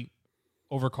 30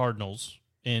 over Cardinals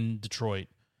in Detroit,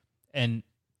 and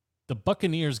the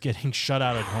Buccaneers getting shut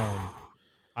out at home.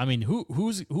 I mean,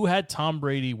 who had Tom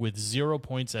Brady with 0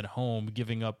 points at home,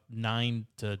 giving up 9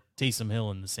 to Taysom Hill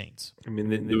and the Saints? I mean,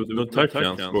 there was no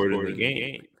touchdown scored in the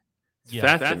game. It's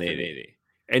fascinating.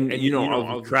 And I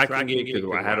was tracking it because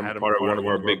I had him part of one of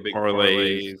our big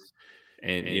parlays.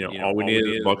 And, all we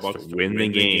needed was Bucs to win the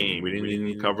game. We didn't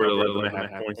even cover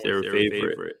 11.5 points. They were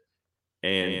favorite.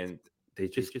 And they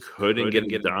just couldn't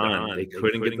get it done. They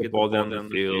couldn't get the ball down the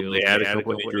field. They had a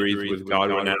couple injuries with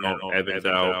Godwin out, Evans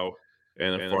out.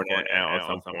 and Fournette out at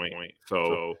some point.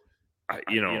 So,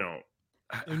 the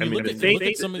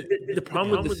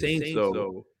problem with the Saints,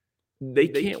 though, they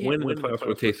can't win the playoffs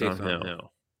with Taysom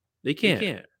Hill. They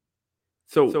can't.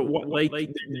 So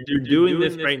they're doing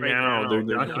this right now. They're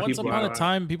knocking Once people upon a out.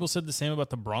 time, people said the same about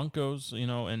the Broncos,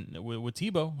 and with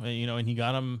Tebow, and he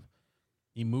got him.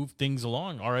 He moved things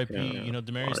along. R.I.P.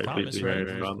 Demarius R.I.P. Thomas, right?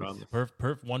 Demarius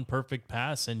Thomas. One perfect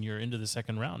pass, and you're into the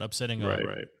second round, upsetting a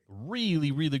Right.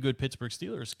 really, really good Pittsburgh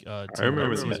Steelers team I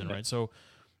remember that that. season, right? So,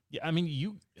 yeah,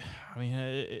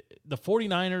 the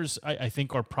 49ers, I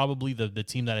think, are probably the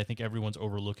team that I think everyone's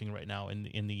overlooking right now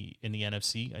in the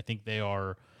NFC. I think they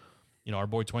are, our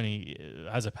boy 20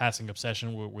 has a passing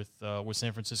obsession with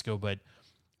San Francisco, but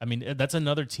I mean, that's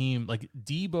another team like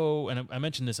Debo, and I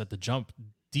mentioned this at the jump.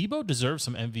 Debo deserves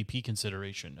some MVP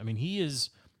consideration. I mean,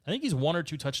 I think he's 1 or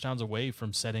 2 touchdowns away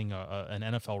from setting an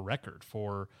NFL record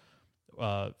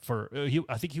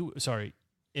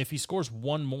if he scores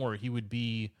one more, he would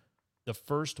be the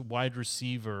first wide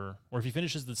receiver, or if he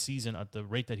finishes the season at the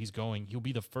rate that he's going, he'll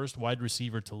be the first wide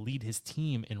receiver to lead his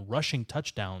team in rushing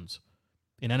touchdowns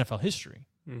in NFL history.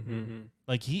 Mm-hmm.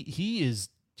 Like he's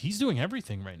doing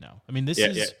everything right now. I mean, I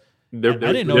They're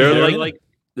didn't know like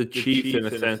the Chiefs in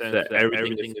the sense that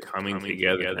everything's coming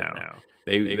together now.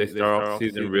 They start off the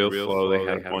season real slow. They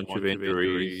had a bunch of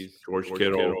injuries. George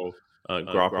Kittle,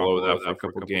 Garoppolo was out for a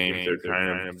couple games. They're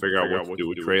trying to figure out what to do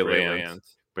with Trey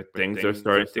Lance. But things are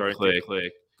starting to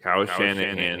click. Kyle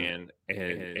Shanahan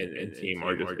and team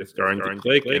are just starting to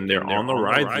click, and they're on the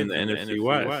rise in the NFC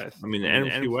West. I mean, the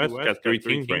NFC West got 3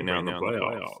 teams right now in the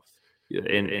playoffs.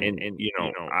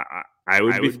 I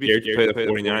would be scared to play the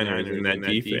 49ers in that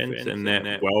defense and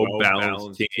that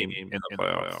well-balanced team in the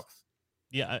playoffs.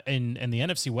 Yeah, and the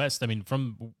NFC West, I mean,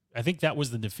 I think that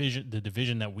was the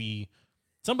division that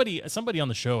somebody on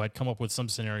the show had come up with some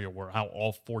scenario where how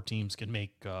all 4 teams can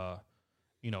make can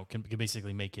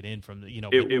basically make it in from the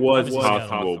it was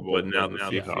possible, but now the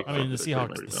Seahawks. I mean, the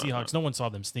Seahawks, no one saw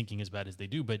them stinking as bad as they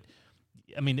do, but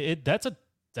I mean, that's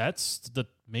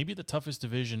maybe the toughest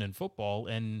division in football,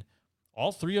 and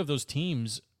all 3 of those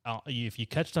teams, if you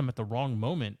catch them at the wrong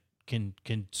moment, can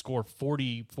score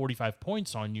 40, 45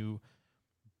 points on you.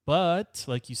 But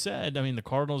like you said, I mean, the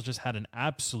Cardinals just had an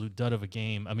absolute dud of a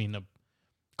game. I mean, a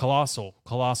colossal.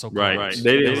 Right.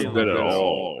 They didn't look good at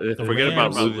all. Forget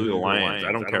about losing the Lions.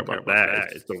 I don't care about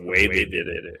that. It's the way they did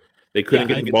it. They couldn't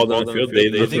get the ball down the field. They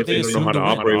didn't know how to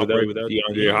operate without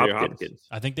DeAndre Hopkins.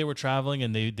 I think they were traveling,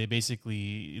 and they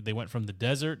basically went from the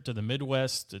desert to the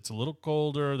Midwest. It's a little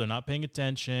colder. They're not paying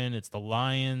attention. It's the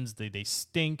Lions. They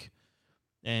stink.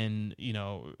 And,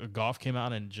 Goff came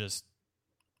out and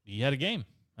he had a game.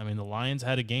 I mean, the Lions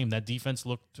had a game. That defense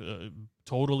looked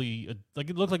totally like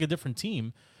it looked like a different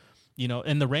team.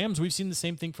 And the Rams, we've seen the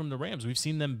same thing from the Rams. We've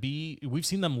seen them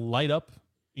light up,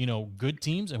 good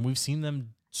teams, and we've seen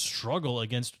them struggle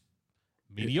against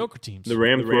mediocre teams. The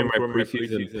Rams were my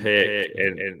preseason pick,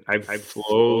 and I've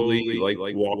slowly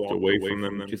walked away from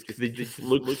them just because they just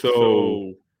look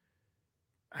so.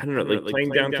 I don't know, like playing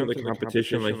down to the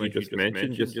competition, like you just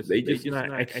mentioned. They just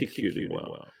not executing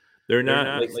well. They're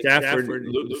not like Stafford.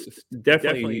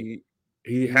 Definitely,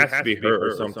 he has to be hurt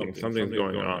or something. Something's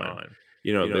going on.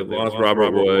 They lost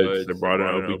Robert Woods. They brought in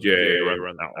OBJ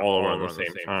all around the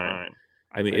same time.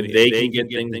 I mean, if they can get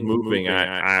things moving,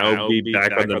 I'll be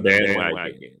back on the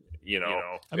bandwagon.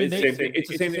 I mean, it's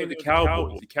the same thing with the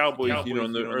Cowboys. The Cowboys,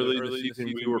 in the early in the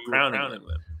season, we were crowning them.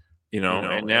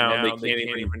 And now they can't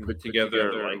even put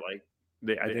together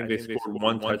I think they scored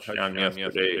 1 touchdown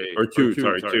yesterday, or 2.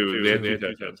 Sorry, 2. They had 2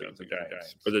 touchdowns against the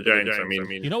Giants. For the Giants, I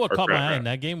mean, what caught my eye in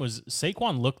that game was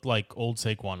Saquon looked like old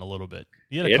Saquon a little bit.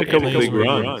 He had a couple big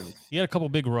runs. He had a couple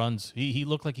big runs. He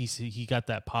looked like he got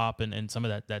that pop and some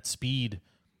of that speed.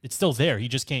 It's still there. He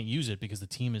just can't use it because the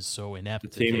team is so inept. The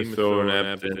team is so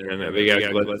inept, and they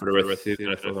got left for the rest of the season.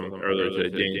 I saw them earlier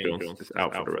today. James Jones is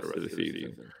out for the rest of the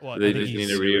season. Well, they just need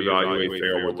to reevaluate,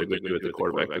 figure out what they're going to do at the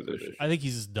quarterback position. I think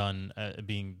he's done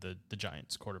being the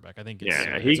Giants quarterback. I think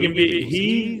he can be.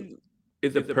 He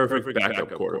is a perfect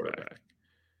backup quarterback.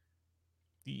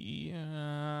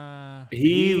 Yeah,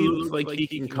 he looks like he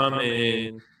can come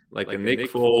in like a Nick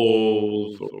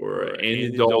Foles or Andy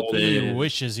Dalton. He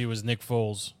wishes he was Nick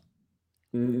Foles.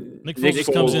 Nick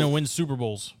Foles comes in and wins Super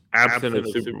Bowls. Absent of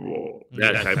Super Bowl.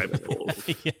 That type of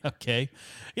Foles. Yeah, okay.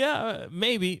 Yeah,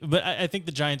 maybe. But I think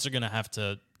the Giants are going to have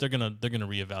to – they're going to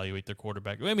reevaluate their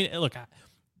quarterback. I mean, look,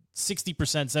 60%,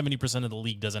 70% of the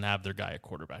league doesn't have their guy at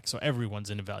quarterback. So everyone's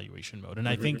in evaluation mode. And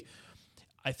I think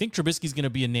Trubisky's going to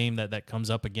be a name that comes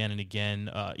up again and again.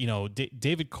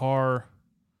 David Carr –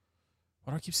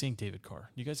 Why do I keep saying David Carr?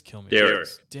 You guys kill me. Derek.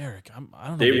 Derek. I don't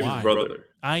know David's why. brother.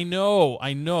 I know.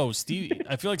 Steve.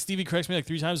 I feel like Stevie corrects me like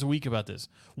 3 times a week about this.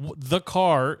 The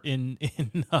Carr in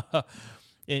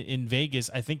Vegas,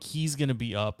 I think he's going to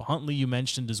be up. Huntley, you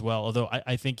mentioned as well. Although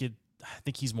I think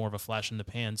he's more of a flash in the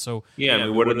pan. So yeah, I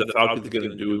mean, what are the Falcons going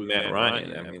to do with Matt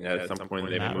Ryan? I mean, at some point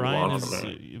they may move Ryan on is from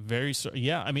him. very.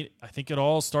 Yeah, I mean, I think it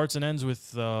all starts and ends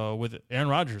with Aaron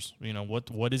Rodgers. You know,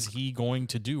 what is he going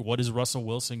to do? What is Russell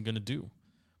Wilson going to do?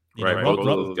 You Right, know, both of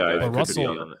those guys could be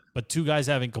on it. but 2 guys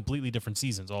having completely different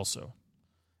seasons also.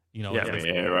 You know, Yeah, I mean,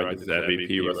 Aaron Rodgers is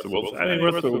MVP, Russell Wilson. I mean,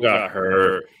 Russell got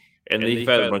hurt, and he's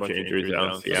had a bunch of injuries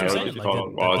down in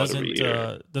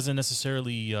Seattle. Doesn't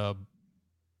necessarily.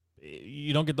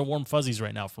 You don't get the warm fuzzies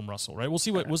right now from Russell, right? We'll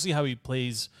see how he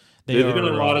plays. There's been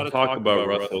a lot of talk about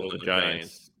Russell and the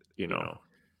Giants, you know,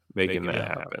 making that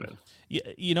happen.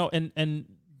 Yeah, you know, and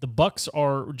the Bucs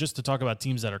are, just to talk about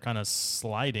teams that are kind of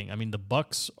sliding. I mean, the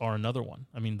Bucs are another one.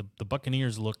 I mean, the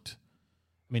Buccaneers looked.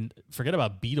 I mean, forget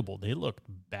about beatable. They looked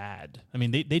bad. I mean,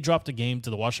 they dropped a game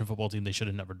to the Washington football team they should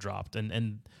have never dropped,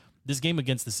 and this game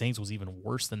against the Saints was even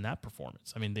worse than that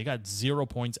performance. I mean, they got 0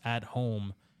 points at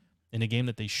home in a game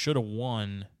that they should have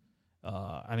won.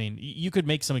 I mean, you could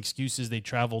make some excuses. They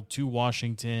traveled to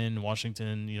Washington.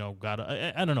 Washington, you know,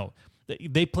 I don't know.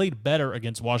 They played better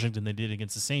against Washington than they did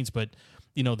against the Saints. But,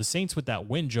 you know, the Saints with that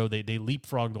win, Joe, they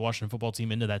leapfrogged the Washington football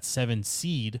team into that 7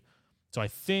 seed. So I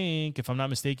think, if I'm not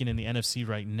mistaken, in the NFC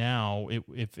right now,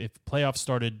 if playoffs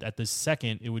started at the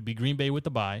second, it would be Green Bay with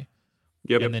the bye.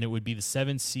 Yep. And then it would be the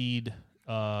 7 seed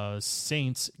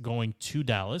Saints going to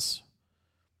Dallas.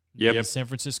 Yep. The San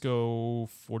Francisco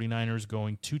 49ers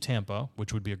going to Tampa,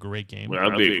 which would be a great game. Well,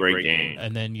 that would be a great game.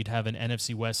 And then you'd have an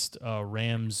NFC West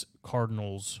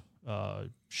Rams-Cardinals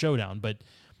showdown. But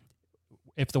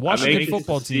if the Washington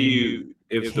football team...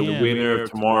 If the winner of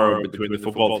tomorrow between the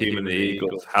football team and the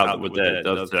Eagles, how would that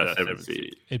does that 7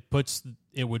 seed?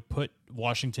 It would put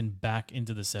Washington back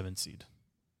into the 7 seed.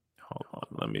 Hold on,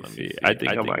 let me see. I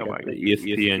think I might have the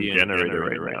ESPN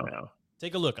generator right now.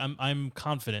 Take a look. I'm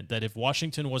confident that if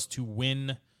Washington was to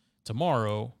win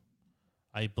tomorrow,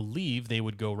 I believe they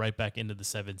would go right back into the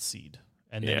 7th seed.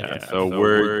 And then so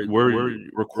we're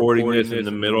recording this in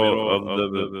the middle of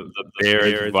the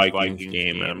Bears Vikings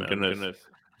game. And I'm gonna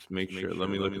just make sure. Let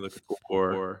me look at the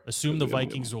score. Assume the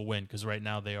Vikings will win, because right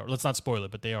now they are. Let's not spoil it,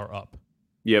 but they are up.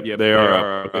 Yep, they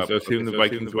are up. Okay, so assume the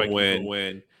Vikings will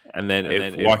win, and then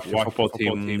if Washington football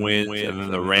team wins, and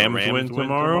then the Rams win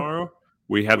tomorrow.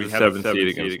 We have the 7th seed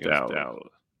against Dallas.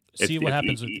 See what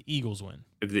happens if the Eagles win.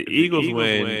 If the Eagles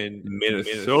win,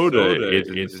 Minnesota is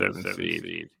in 7th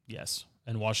seed. Yes,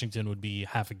 and Washington would be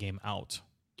half a game out.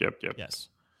 Yep. Yes.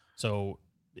 So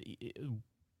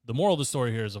the moral of the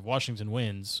story here is if Washington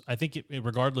wins, I think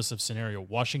regardless of scenario,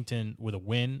 Washington with a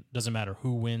win, doesn't matter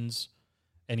who wins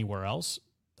anywhere else,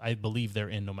 I believe they're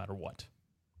in no matter what.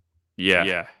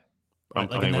 Yeah. I'm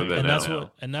playing with it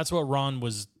now. That's what Ron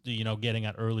was, getting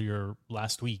at earlier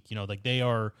last week.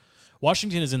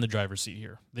 Washington is in the driver's seat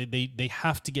here. They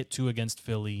have to get 2 against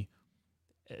Philly.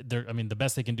 The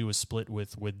best they can do is split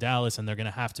with Dallas, and they're going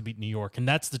to have to beat New York, and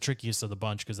that's the trickiest of the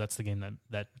bunch because that's the game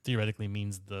that theoretically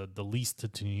means the least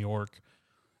to New York,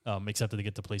 except that they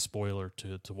get to play spoiler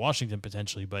to Washington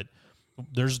potentially. But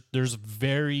there's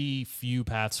very few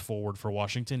paths forward for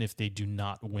Washington if they do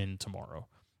not win tomorrow,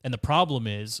 and the problem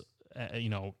is. They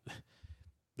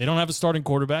don't have a starting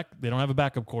quarterback. They don't have a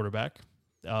backup quarterback.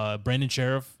 Brandon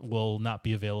Sheriff will not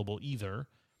be available either.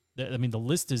 The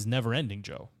list is never ending,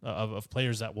 Joe, of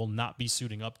players that will not be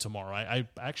suiting up tomorrow. I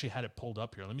actually had it pulled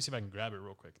up here. Let me see if I can grab it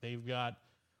real quick. They've got,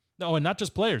 and not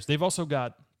just players. They've also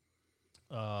got,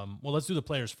 let's do the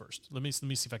players first. Let me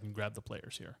see if I can grab the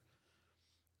players here.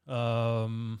 Let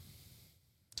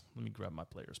me grab my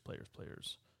players.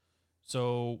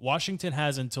 So Washington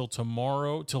has until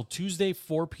Tuesday,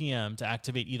 4 p.m. to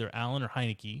activate either Allen or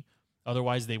Heineke.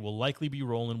 Otherwise, they will likely be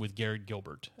rolling with Garrett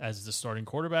Gilbert as the starting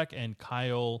quarterback, and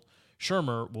Kyle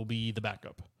Shermer will be the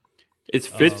backup. Is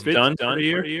Fitz done for the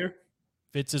year?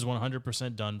 Fitz is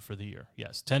 100% done for the year.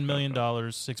 Yes, $10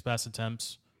 million, 6 pass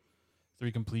attempts, 3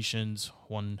 completions,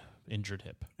 1 injured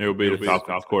hip. It will be the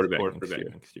Falcons quarterback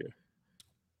next year.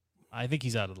 I think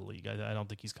he's out of the league. I don't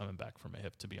think he's coming back from a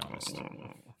hip, to be honest.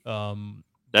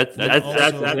 That's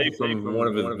from one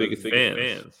of his biggest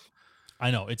fans.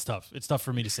 I know it's tough. It's tough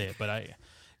for me to say it, but I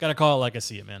gotta call it like I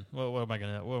see it, man. What am I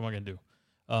gonna do?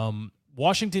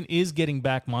 Washington is getting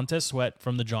back Montez Sweat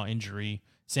from the jaw injury.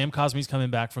 Sam Cosmi's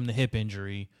coming back from the hip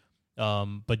injury.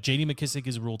 But J.D. McKissick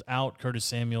is ruled out. Curtis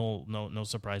Samuel, no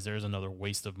surprise. There is another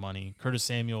waste of money. Curtis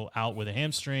Samuel out with a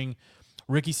hamstring.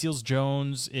 Ricky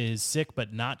Seals-Jones is sick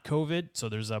but not COVID, so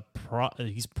there's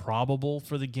he's probable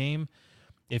for the game.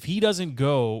 If he doesn't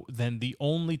go, then the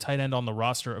only tight end on the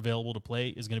roster available to play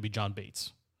is going to be John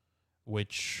Bates,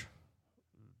 which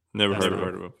never heard of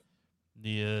him.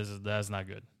 That's not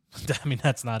good. I mean,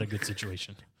 that's not a good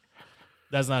situation.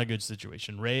 That's not a good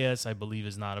situation. Reyes, I believe,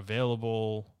 is not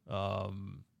available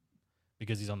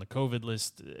because he's on the COVID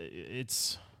list.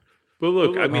 But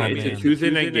look, I mean, it's a Tuesday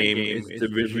night game. It's a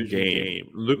division game.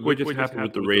 Look what just happened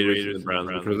with the Raiders and the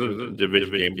Browns because it was a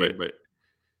division game. But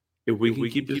if we can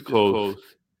keep this close,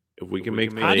 if we can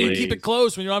make plays. How do you keep it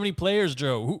close when you don't have any players,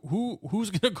 Joe? Who's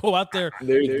going to go out there?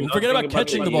 Forget about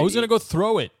catching the ball. Who's going to go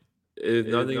throw it? There's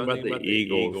nothing about the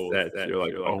Eagles that you're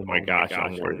like, oh my gosh,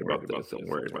 I'm worried about this. I'm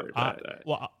worried about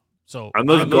that. So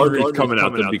unless Gardner's coming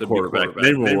out to be quarterback,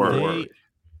 then we'll worry.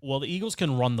 Well, the Eagles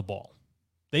can run the ball.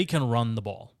 They can run the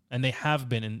ball. And they have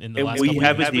been in the last couple of years. We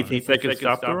have a defense that can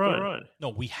stop the run. No,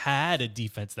 we had a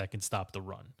defense that can stop the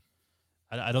run.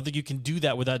 I don't think you can do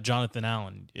that without Jonathan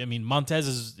Allen. I mean,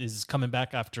 Montez is coming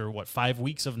back after, 5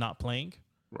 weeks of not playing?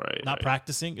 Right. Not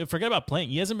practicing. Forget about playing.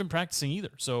 He hasn't been practicing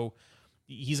either. So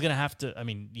he's going to have to – I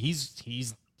mean, he's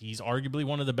arguably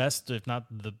one of the best, if not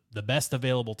the best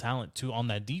available talent on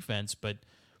that defense. But,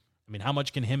 I mean, how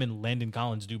much can him and Landon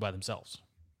Collins do by themselves?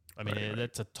 I mean,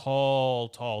 that's a tall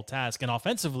task. And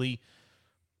offensively,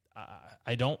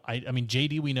 I mean,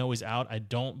 JD we know is out. I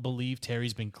don't believe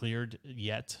Terry's been cleared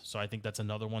yet. So I think that's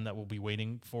another one that we'll be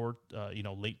waiting for,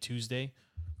 late Tuesday.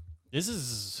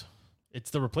 It's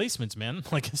the replacements, man.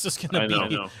 Like, it's just going to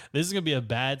be, this is going to be a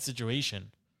bad situation.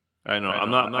 I know.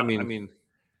 I mean,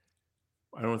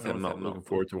 I don't think I'm not looking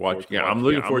forward to watching. Yeah, I'm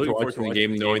looking forward to watching the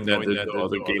game, knowing that there's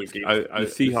other games. The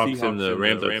Seahawks and the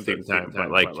Rams at the same time, but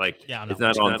it's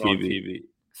not on TV.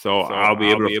 So I'll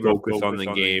be able to focus on the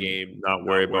game, not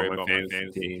worry about my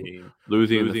fantasy team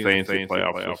losing the fantasy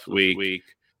playoffs this week.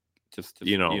 Just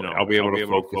I'll be able to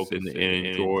focus and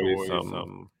enjoy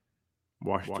some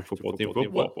Washington football team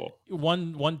football.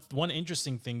 One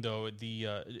interesting thing though,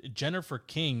 the Jennifer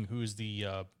King, who's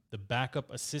the backup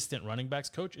assistant running backs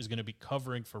coach, is going to be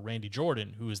covering for Randy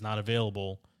Jordan, who is not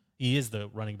available. He is the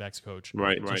running backs coach.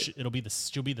 Right. So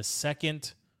she'll be the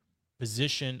second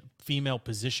female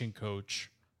position coach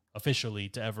officially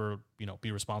to ever,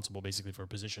 be responsible basically for a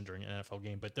position during an NFL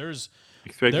game. But there's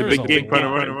a big game front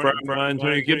of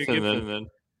Antonio Gibson, and then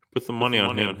put some money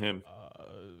on him.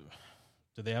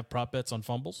 Do they have prop bets on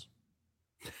fumbles?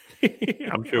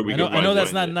 I'm sure we. I know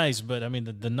that's not nice, but I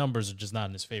mean the numbers are just not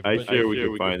in his favor. We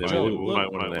can find them.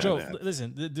 Joe,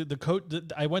 listen, the coach.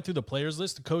 I went through the players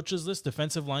list, the coaches list.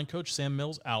 Defensive line coach Sam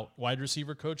Mills out. Wide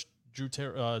receiver coach Drew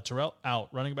Terrell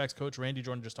out. Running backs coach Randy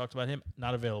Jordan, just talked about him,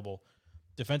 not available.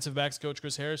 Defensive backs coach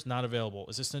Chris Harris, not available.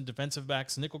 Assistant defensive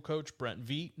backs nickel coach Brent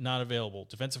V, not available.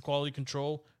 Defensive quality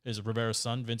control is Rivera's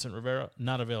son Vincent Rivera,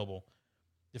 not available.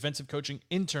 Defensive coaching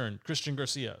intern, Christian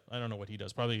Garcia. I don't know what he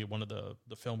does. Probably one of the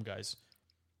film guys.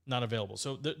 Not available.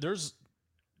 So they're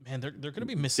going to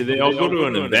be missing. Did they all go to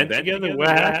an event together? What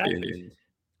happened?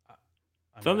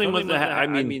 Something must have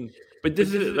happened. I mean, but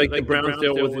this is like the Browns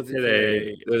deal with it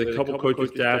today. There's a couple coaching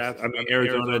staffs. I mean,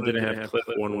 Arizona didn't have Cliff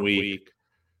 1 week.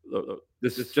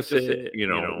 This is just it.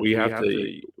 We have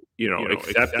to,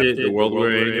 accept it. The world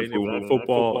we're in. If we want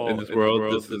football in this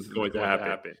world, this is going to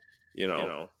happen.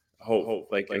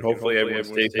 Hopefully everyone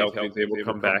stays healthy, is able to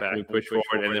come back, and we push forward,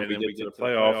 and then we get to the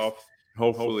playoffs.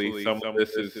 Hopefully some of this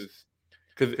is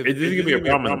because this is going to be a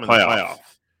problem in the playoffs.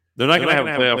 They're not going to have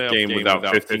a playoff game without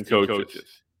 15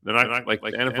 coaches. They're not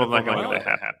the NFL's not going to let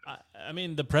that happen. I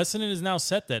mean, the precedent is now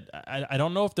set that I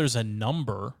don't know if there's a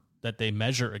number that they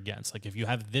measure against. Like if you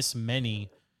have this many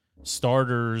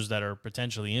starters that are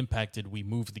potentially impacted, we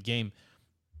move the game.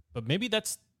 But maybe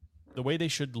that's the way they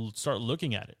should start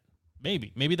looking at it.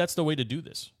 Maybe that's the way to do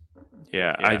this.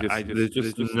 Yeah, there's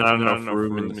just not enough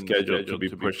room in the schedule to be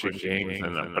pushing games,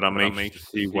 but I'm anxious to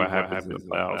see what happens in the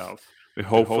playoffs.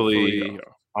 Hopefully,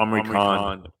 Omri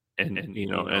Khan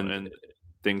and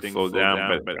things slow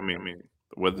down. But I mean,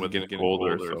 the weather's getting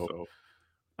colder, so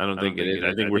I don't think it is.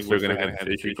 I think we're still going to have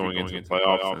issues going into the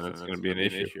playoffs, and it's going to be an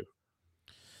issue.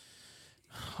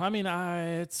 I mean,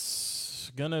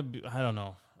 it's gonna be. I don't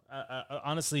know.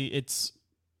 Honestly,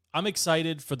 I'm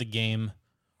excited for the game.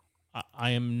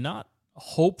 I am not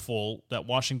hopeful that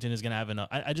Washington is going to have enough.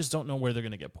 I just don't know where they're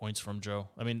going to get points from, Joe.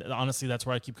 I mean, honestly, that's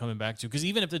where I keep coming back to. Because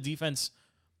even if the defense,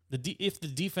 if the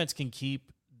defense can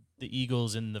keep the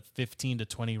Eagles in the 15 to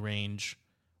 20 range,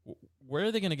 where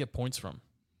are they going to get points from?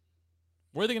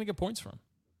 You're going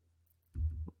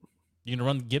to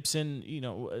run Gibson, a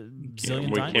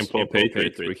zillion times? We can't pull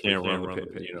Patriots. We can't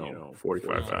run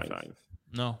 45 times.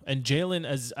 No, and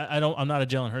Jalen, I'm not a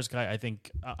Jalen Hurts guy. I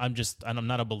think I'm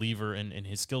not a believer in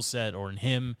his skill set or in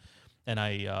him. And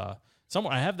I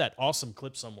have that awesome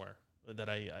clip somewhere that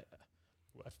I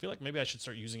feel like maybe I should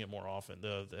start using it more often.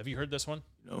 Have you heard this one?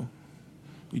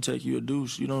 You take you a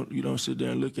deuce. You don't sit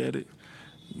there and look at it.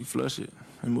 You flush it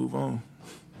and move on.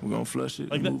 We're gonna flush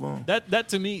it and move on. That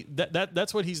to me,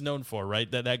 that's what he's known for, right?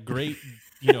 That great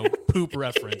poop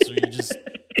reference. Or you just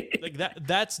like that.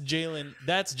 That's Jalen.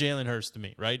 That's Jalen Hurts to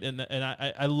me, right? And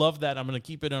I love that. I'm gonna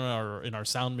keep it in our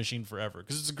sound machine forever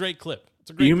because it's a great clip.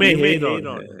 It's a great. You clip. may hate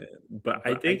on it, but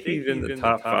I think he's in the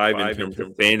top 5 in terms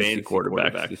of fantasy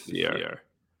quarterbacks this year.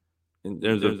 In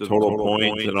terms of total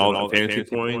points and all the fantasy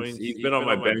points, he's been on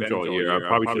my bench all year. I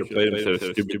probably should have played him instead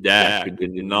of stupid Dak who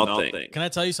did nothing. Can I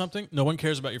tell you something? No one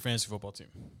cares about your fantasy football team.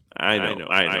 I know.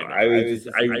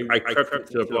 I crept up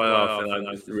to the playoffs and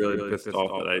I'm just really pissed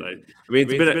off that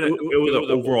it was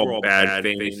an overall bad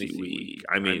fantasy week.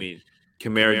 I mean,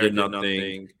 Kamara did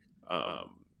nothing.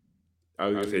 I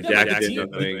was going to say Dak did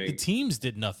nothing. The teams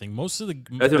did nothing. Most of the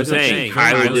that's what I'm saying.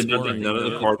 Kyler did nothing. None of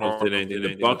the Cardinals did anything.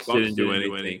 The Bucks didn't do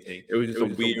anything. It was just a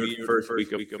weird first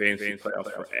week of fantasy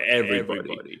playoffs for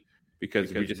everybody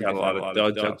because we just had a lot of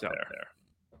duds out there.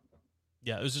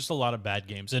 Yeah, it was just a lot of bad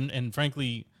games, and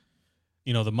frankly,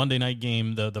 the Monday night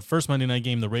game, the first Monday night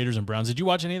game, the Raiders and Browns. Did you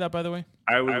watch any of that, by the way?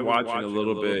 I was watching a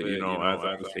little bit, as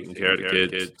I was taking care of the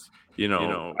kids. It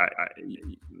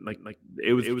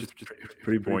was just a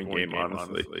pretty boring game,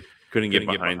 honestly. Couldn't get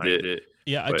behind it.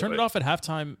 Yeah, I turned it off at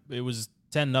halftime. It was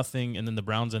 10-0, and then the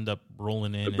Browns end up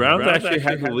rolling in. The Browns actually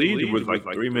had the lead with like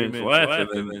 3 minutes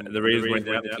left, and then the Raiders went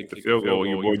down to kick the field goal.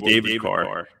 Your boy David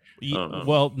Carr.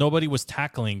 Well, nobody was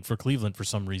tackling for Cleveland for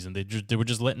some reason. They were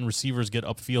just letting receivers get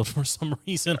upfield for some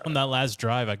reason on that last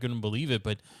drive. I couldn't believe it,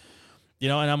 but.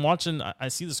 And I'm watching. I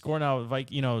see the score now. Like,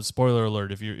 spoiler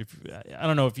alert. If I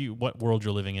don't know what world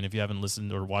you're living in. If you haven't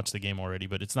listened or watched the game already,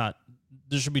 but it's not.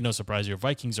 There should be no surprise here.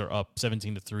 Vikings are up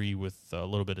 17-3 with a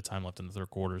little bit of time left in the third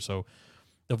quarter. So,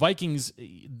 the Vikings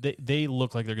they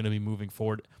look like they're going to be moving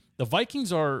forward. The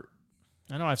Vikings are.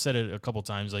 I know I've said it a couple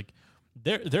times. Like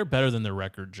they're better than their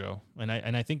record, Joe. And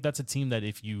I think that's a team that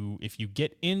if you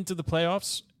get into the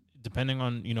playoffs, depending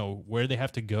on where they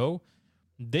have to go,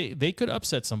 they could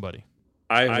upset somebody.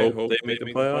 I hope they make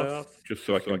the playoffs just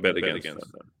so I can bet against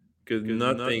them. Because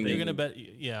nothing. You're going to bet.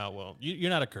 Yeah, well, you're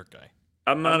not a Kirk guy.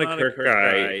 I'm not a Kirk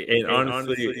guy. And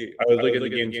honestly, I was looking at the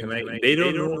game tonight. They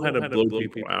don't know how to blow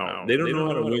people out. They don't know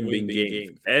how to win big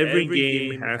games. Every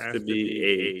game has to be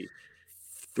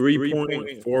a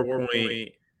 3-point,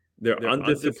 4-point. They're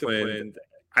undisciplined.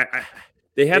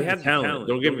 They have the talent.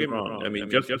 Don't get me wrong. I mean,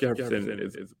 Justin Jefferson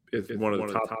is one of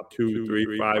the top 2,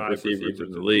 3, 5 receivers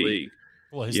in the league.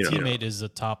 Well, his teammate is a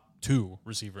top 2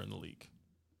 receiver in the league.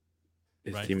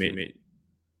 His teammate,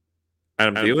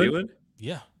 Adam Thielen?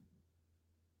 Yeah.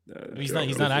 He's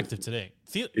not active today.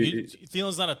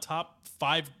 Thielen's not a top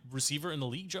 5 receiver in the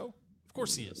league, Joe? Of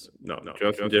course he is. No.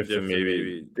 Justin Jefferson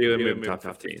maybe. Thielen maybe top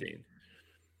 15.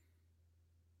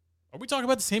 Are we talking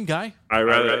about the same guy? I'd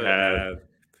rather have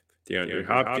DeAndre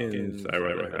Hopkins. I'd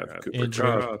rather have Cooper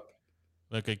Kupp.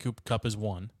 Okay, Cooper Kupp is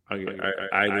 1. I'd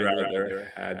rather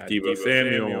have Deebo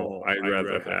Samuel. I'd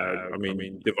rather have,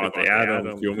 Devontae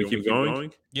Adams. Do you want me to keep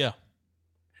going? Yeah.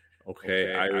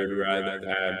 Okay, I would rather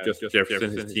have just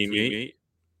Jefferson, his teammate.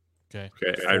 Okay,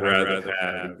 I'd rather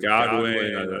have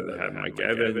Godwin. I'd rather have Mike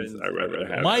Evans. I'd rather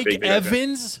have Mike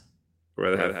Evans. I'd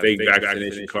rather have fake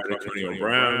vaccination card Antonio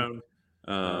Brown.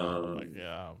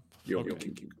 Yeah.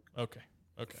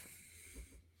 Okay.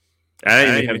 I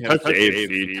didn't even touch the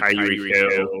AFC. Tyreek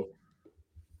Hill.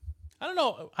 I don't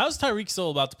know. How's Tyreek still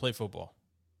about to play football?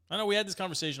 I know we had this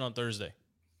conversation on Thursday.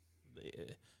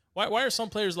 Why are some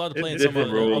players allowed to play and some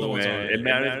other ones aren't? It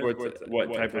matters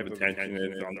what type of attention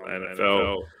is on the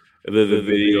NFL, if there's a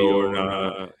video or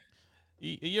not.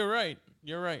 You're right.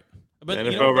 But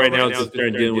the NFL right now is just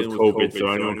dealing with COVID, so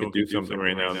anyone can do something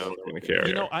right now. No one's going to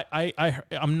care.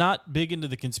 I'm not big into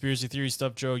the conspiracy theory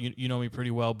stuff, Joe. You know me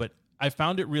pretty well, but I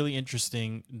found it really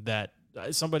interesting that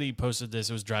somebody posted this.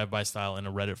 It was drive-by style in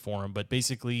a Reddit forum, but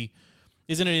basically,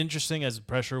 isn't it interesting as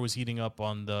pressure was heating up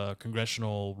on the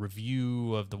congressional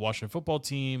review of the Washington football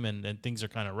team and things are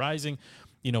kind of rising?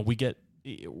 We get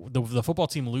the football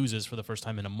team loses for the first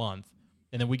time in a month,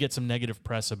 and then we get some negative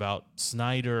press about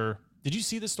Snyder. Did you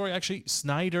see this story? Actually,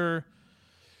 Snyder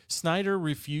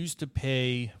refused to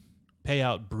pay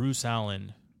out Bruce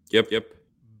Allen. Yep.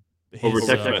 Over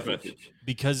text message.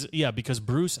 Because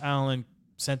Bruce Allen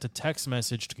sent a text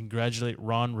message to congratulate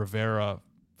Ron Rivera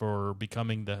for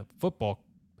becoming the football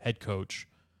head coach.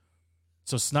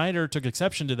 So Snyder took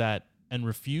exception to that and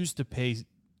refused to pay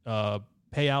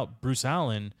pay out Bruce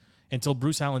Allen until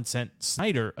Bruce Allen sent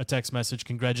Snyder a text message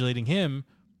congratulating him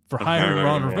for hiring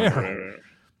Ron Rivera.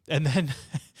 And then,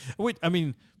 I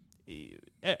mean,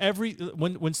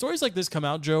 when stories like this come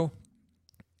out, Joe,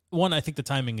 one, I think the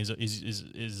timing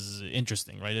is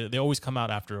interesting, right? They always come out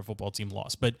after a football team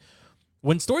lost. But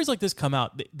when stories like this come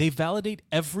out, they validate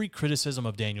every criticism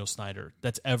of Daniel Snyder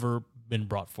that's ever been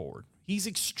brought forward. He's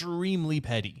extremely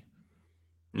petty.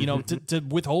 You know, to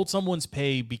withhold someone's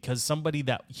pay because somebody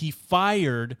that he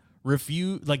fired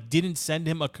didn't send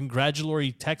him a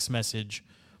congratulatory text message.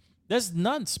 That's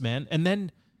nuts, man. And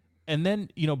then,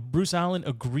 you know, Bruce Allen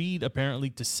agreed apparently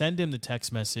to send him the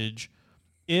text message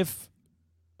if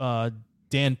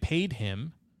Dan paid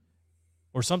him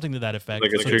or something to that effect.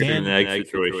 Like a chicken and egg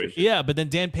situation. Yeah, but then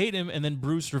Dan paid him, and then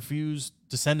Bruce refused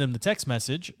to send him the text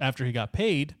message after he got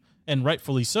paid, and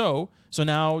rightfully so. So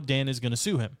now Dan is going to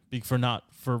sue him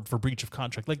for breach of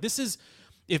contract. Like, this is,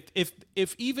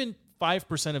 if even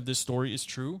 5% of this story is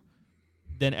true,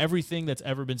 then everything that's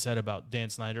ever been said about Dan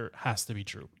Snyder has to be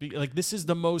true. Like, this is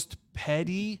the most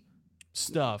petty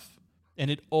stuff,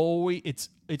 and it's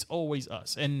always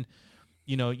us. And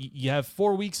you know, you have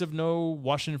 4 weeks of no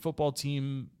Washington football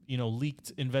team, you know,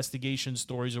 leaked investigation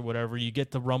stories or whatever. You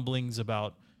get the rumblings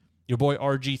about your boy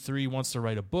RG3 wants to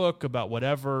write a book about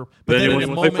whatever, but then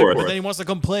he wants to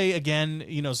come play again,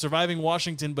 you know, surviving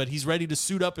Washington, but he's ready to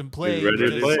suit up and play. He's ready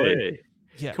to play.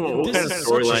 Yeah, come on, what kind of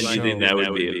storyline do you think that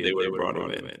would be if they would have brought him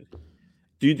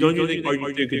in? Don't you think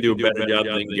RG3 could do a better job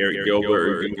than Garrett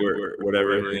Gilbert or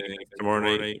whatever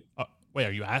tomorrow night? Wait,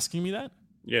 are you asking me that?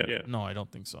 Yeah. No, I don't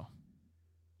think so.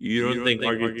 You don't think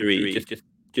RG3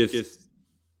 just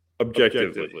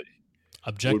objectively?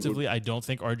 Objectively, I don't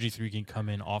think RG3 can come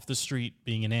in off the street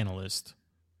being an analyst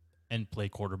and play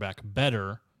quarterback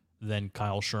better than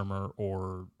Kyle Shermer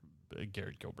or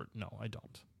Garrett Gilbert. No, I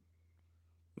don't.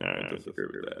 No, I disagree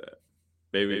with that.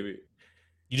 Maybe.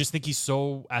 You just think he's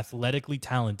so athletically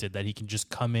talented that he can just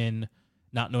come in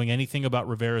not knowing anything about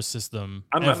Rivera's system.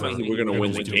 I'm not saying we're going to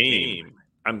win the game.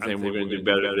 I'm saying we're going to do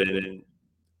better than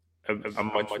a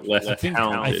much less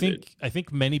talented. I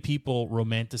think many people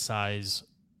romanticize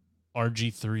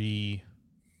RG3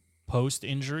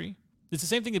 post-injury. It's the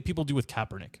same thing that people do with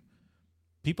Kaepernick.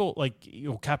 People like, you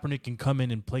know, Kaepernick can come in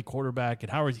and play quarterback,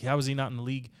 and how is he not in the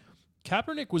league?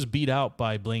 Kaepernick was beat out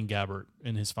by Blaine Gabbert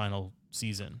in his final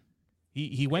season.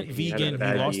 He went vegan.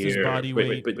 He lost his body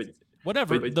weight.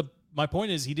 Whatever. My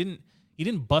point is he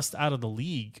didn't bust out of the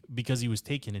league because he was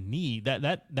taking a knee.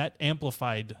 That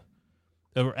amplified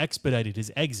or expedited his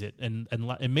exit and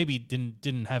maybe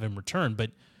didn't have him return,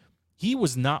 but he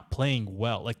was not playing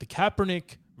well. Like the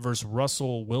Kaepernick versus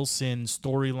Russell Wilson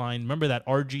storyline. Remember that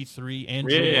RG3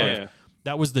 Andrew Luck?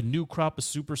 That was the new crop of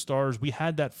superstars. We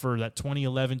had that for that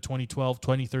 2011, 2012,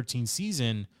 2013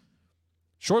 season.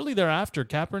 Shortly thereafter,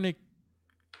 Kaepernick,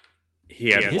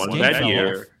 he had one bad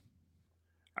year.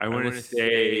 I want to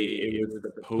say it was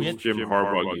the post-Jim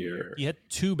Harbaugh year. He had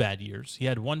 2 bad years. He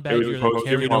had one bad year that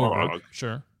carried over.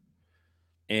 Sure.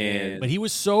 But he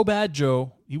was so bad,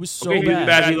 Joe. He was so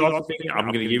bad. He lost the game. I'm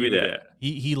going to give you that.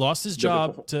 He lost his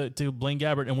job to Blaine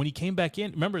Gabbert, and when he came back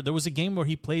in, remember there was a game where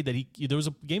he played there was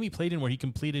a game he played in where he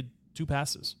completed 2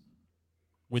 passes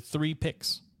with 3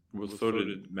 picks. Well, so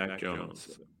did Mac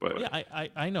Jones. But yeah,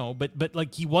 I know, but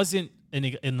like he wasn't an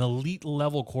elite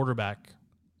level quarterback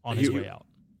on his way out.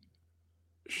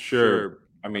 Sure.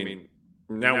 I mean,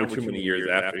 now we're too many years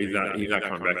after. He's not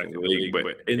coming back in the league, but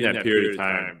in that period of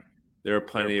time, there are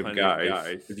plenty of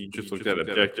guys, if you just looked at it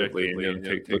objectively and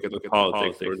then look at the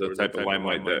politics or the type of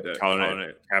limelight that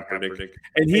Colin Kaepernick.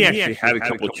 And he actually had a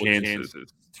couple of chances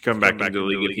to come back into the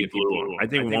league and he blew them. I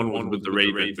think one was with the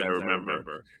Ravens, I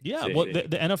remember. Yeah, well, the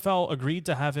NFL agreed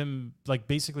to have him, like,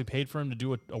 basically paid for him to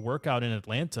do a workout in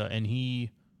Atlanta, and he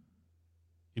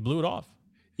blew it off.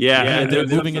 Yeah, and they're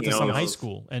moving into some high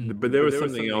school. But there was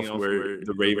something else where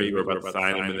the Ravens were about to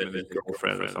sign him, and then his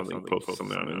girlfriend or something posted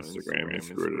something on Instagram and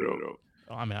screwed it up.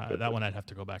 I mean, that one I'd have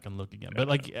to go back and look again. But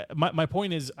like, my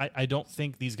point is, I don't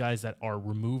think these guys that are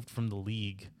removed from the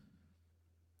league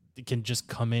can just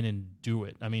come in and do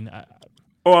it. I mean, I'm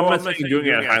not saying doing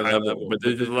it at a high level, but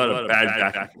there's just a lot of bad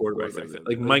backup quarterbacks like that.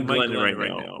 Like Mike Glennon right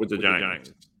now with the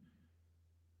Giants.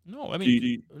 No, I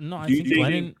mean, I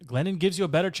think Glennon gives you a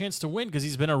better chance to win because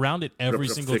he's been around it every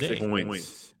single day.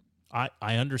 I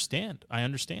understand,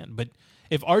 but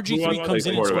if RG3 comes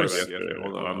in and scores,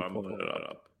 hold on, I'm pulling it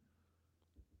up.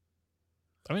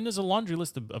 I mean, there's a laundry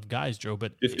list of guys, Joe,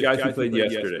 but just guys who played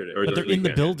yesterday. But they're in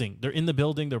the building. They're in the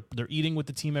building. They're eating with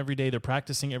the team every day. They're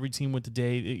practicing every team with the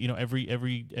day. You know,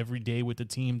 every day with the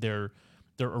team. They're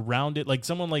they're around it. Like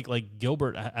someone like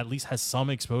Gilbert at least has some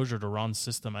exposure to Ron's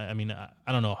system. I mean,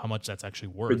 I don't know how much that's actually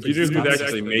worth. But you know who's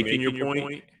actually making your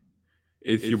point?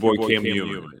 It's your boy Cam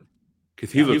Newman.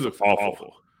 Because he looks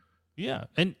awful. Yeah,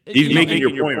 and he's making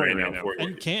your point right now.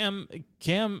 And Cam,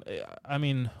 I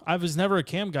mean, I was never a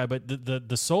Cam guy, but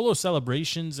the solo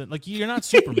celebrations and like you're not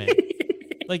Superman.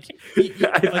 Like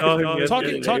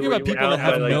talking about people that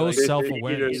have no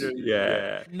self-awareness.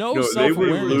 No self-awareness. They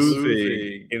were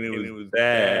losing, and it was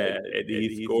bad. And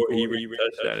he scored. He reached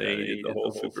touchdown, and he did the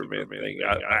whole Superman thing.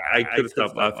 I could have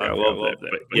stopped laughing. I love that.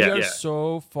 But we are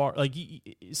so far. Like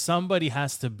somebody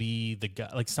has to be the guy.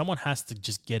 Like someone has to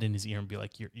just get in his ear and be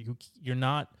like, "You're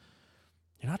not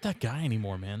that guy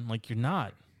anymore, man. Like you're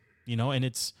not." You know, and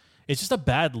it's just a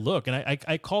bad look, and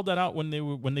I called that out when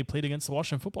they played against the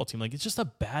Washington football team. Like it's just a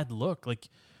bad look. Like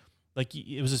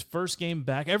it was his first game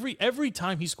back. Every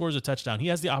time he scores a touchdown, he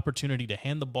has the opportunity to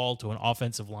hand the ball to an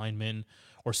offensive lineman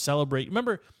or celebrate.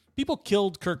 Remember, people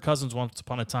killed Kirk Cousins once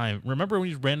upon a time. Remember when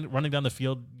he was running down the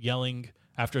field yelling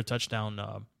after a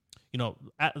touchdown,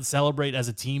 celebrate as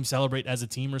a team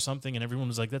or something, and everyone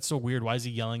was like, "That's so weird. Why is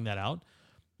he yelling that out?"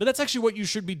 But that's actually what you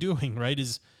should be doing, right?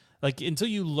 Is like until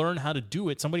you learn how to do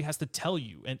it, somebody has to tell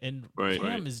you. And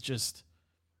Cam is just,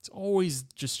 it's always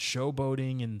just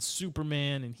showboating and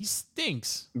Superman, and he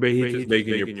stinks. But he's just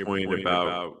making your point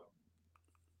about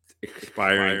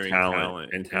expiring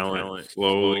talent and talent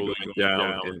slowly going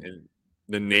down, and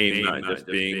the name not just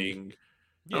being.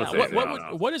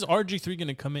 Yeah. What is RG3 going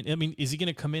to come in? I mean, is he going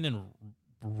to come in and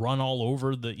run all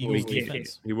over the Eagles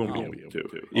defense? He won't be able to.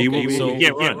 Okay, he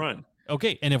can't run.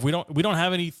 Okay, and if we don't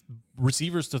have any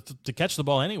receivers to catch the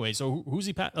ball anyway, so who's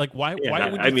he like? Why? Why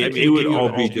would it would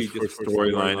all be just for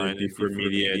storyline and be for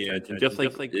media attention, just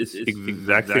like it's the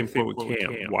exact same point with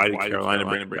Cam. Why did Carolina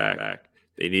bring him back?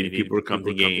 They needed people to come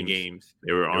to games.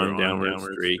 They were on a downward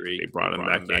streak. They brought him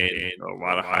back in. A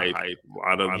lot of hype. A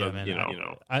lot of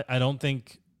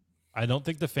I don't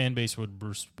think the fan base would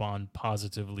respond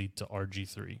positively to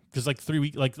RG3 because like 3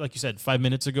 weeks, like you said, 5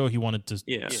 minutes ago, he wanted to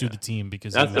sue the team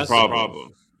because that's the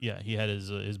problem. Yeah, he had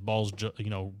his balls,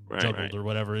 juggled or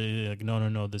whatever. Like,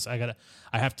 no, this I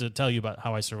have to tell you about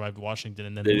how I survived Washington,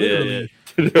 and then literally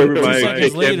 2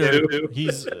 seconds later,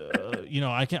 he's,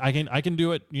 I can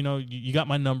do it. You know, you got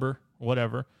my number,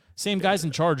 whatever. Same guy's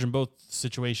in charge in both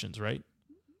situations, right?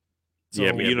 So,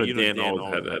 but Dan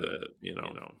always had that.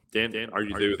 Dan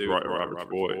RG3 with Robert's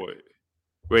boy.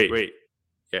 Wait.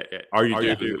 Yeah.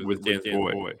 RG3 with Dan's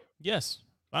boy. Yes,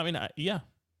 I mean, yeah.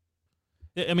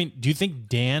 I mean, do you think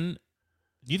Dan,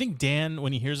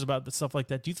 when he hears about the stuff like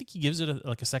that, do you think he gives it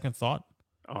a second thought?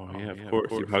 Oh yeah, of course.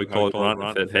 He probably called Ron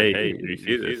and said, "Hey, did you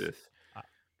see this?"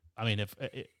 I mean,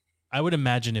 I would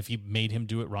imagine if he made him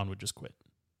do it, Ron would just quit.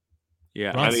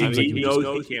 Yeah, Ron he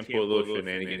knows he can't pull those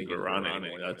shenanigans around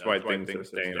anymore. That's why things are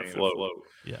staying afloat.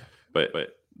 Yeah, but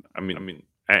I mean,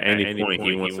 at any point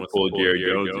he wants to pull Jerry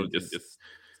Jones and just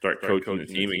start coaching the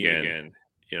team again.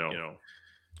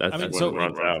 That's when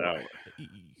Ron's out.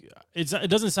 It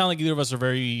doesn't sound like either of us are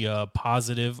very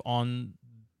positive on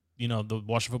the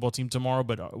Washington football team tomorrow.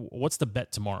 But what's the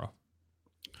bet tomorrow?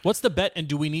 What's the bet, and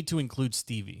do we need to include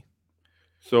Stevie?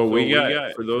 So we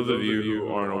got, for those of you who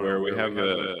aren't aware, we have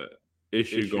a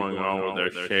issue going on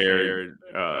with our shared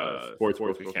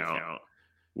sportsbook account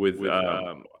with one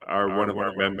of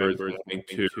our members wanting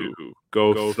to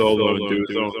go solo and do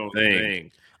his own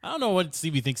thing. I don't know what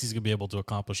Stevie thinks he's going to be able to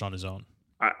accomplish on his own.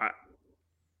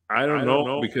 I don't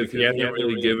know because he hasn't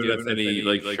really given us any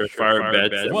surefire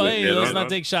bets. Well, hey, let's not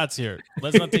take shots here.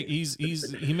 Let's not take.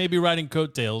 He may be riding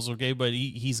coattails, okay, but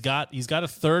he's got a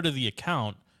third of the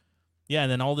account. Yeah,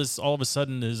 and then all of a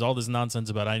sudden is all this nonsense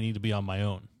about I need to be on my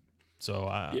own. So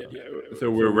so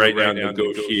we're right now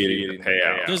negotiating the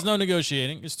payout. There's no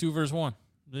negotiating. It's 2 versus 1.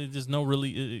 There's no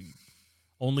really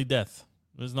only death.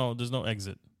 There's no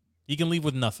exit. He can leave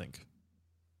with nothing.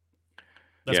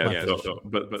 That's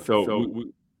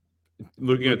So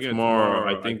looking at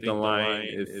tomorrow, I think the line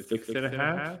is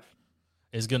 6.5.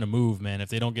 It's gonna move, man. If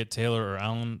they don't get Taylor or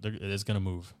Allen, it's gonna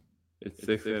move. It's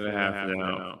 6.5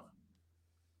 now.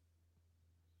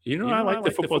 I like the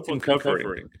football team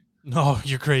covering. No,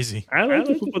 you're crazy. I like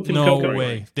the football team No covering.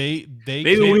 way. They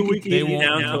maybe we can get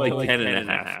down to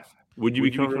 10.5. Would you be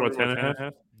comfortable with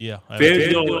 10.5? Yeah.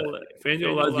 FanDuel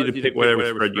allows you to pick whatever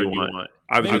spread you want.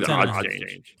 Obviously, the odds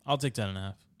change. I'll take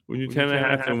 10.5. When you're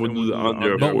 10.5, and we'll do the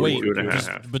under. But wait,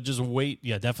 2.5. Just wait.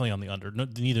 Yeah, definitely on the under. No,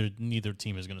 neither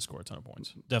team is going to score a ton of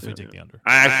points. Definitely take the under.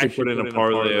 I actually put in a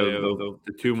parlay of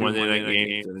the 2 Monday night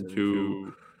games and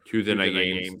 2 Tuesday night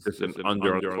games. Just an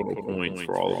under on total points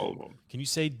for all of them. Can you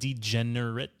say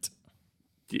degenerate?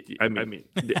 I mean,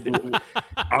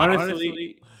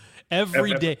 honestly,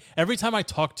 every day, every time I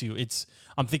talk to you,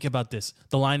 I'm thinking about this.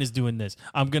 The line is doing this.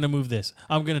 I'm gonna move this.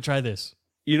 I'm gonna try this.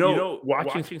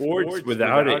 Watching sports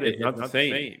without it is not the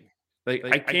same. Like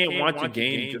I can't watch a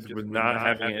game just with not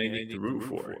having anything to root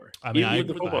for. I mean,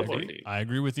 I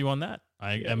agree with you on that.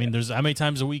 I mean, there's how many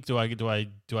times a week do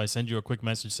I send you a quick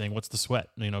message saying what's the sweat?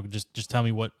 Just tell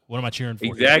me what am I cheering for?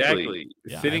 Exactly.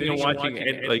 Sitting and watching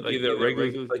like either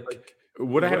regular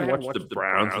would I have watched the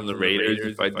Browns and the Raiders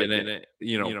if I didn't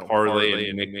parlay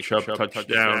and make Chubb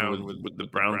touchdown with the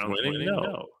Browns winning?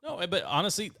 No, but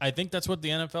honestly, I think that's what the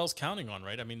NFL is counting on,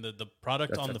 right? I mean, the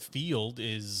product on the field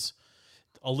is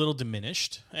a little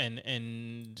diminished, and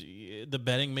the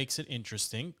betting makes it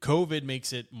interesting. COVID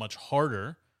makes it much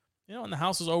harder, and the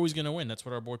house is always going to win. That's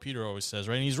what our boy Peter always says,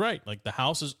 right? And he's right. Like, the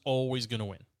house is always going to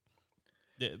win.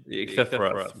 Except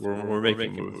for us. We're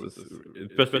making moves.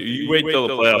 Especially, you wait till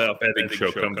the playoff betting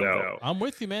show comes out. I'm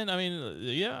with you, man. I mean,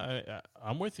 yeah,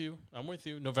 I'm with you.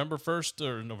 November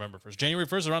 1st, January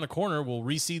 1st around the corner, we'll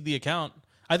reseed the account.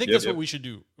 I think that's what we should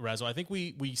do, Razzle. I think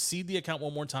we seed the account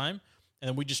one more time, and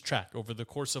then we just track over the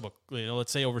course of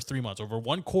let's say over 3 months, over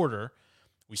one quarter.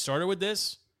 We started with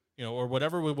this, or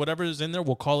whatever is in there.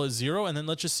 We'll call it 0, and then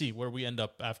let's just see where we end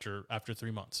up after 3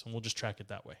 months, and we'll just track it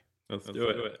that way. Let's do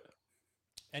it.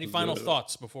 Any final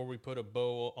thoughts before we put a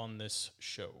bow on this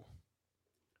show?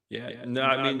 Yeah, no,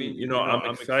 I mean,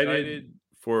 I'm excited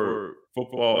for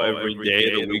football every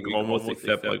day of the week, almost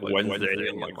except like Wednesday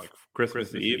and like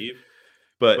Christmas Eve.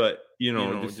 But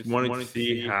just wanted to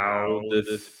see how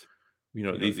this,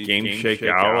 these games shake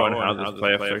out and how this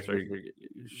playoff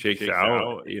shakes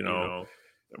out.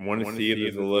 I want to see if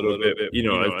there's a little bit,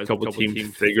 a couple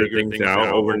teams figure things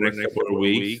out over the next couple of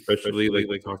weeks, especially like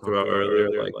we talked about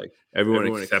earlier, like everyone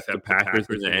except the Packers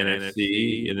in the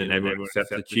NFC, and then everyone except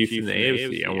the Chiefs in the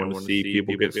AFC. I want to see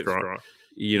people get strong,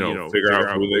 figure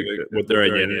out what their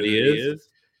identity is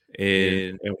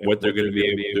and what they're going to be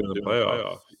able to do in the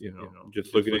playoffs.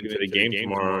 Just looking into the game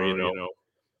tomorrow,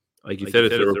 like you said,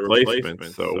 it's a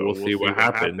replacement, so we'll see what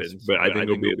happens. But I think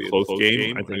it'll be a close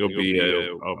game. I think it'll be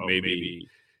maybe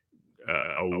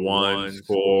a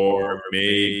 1-score,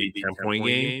 maybe 10-point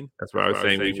game. That's what I was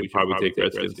saying. We should probably take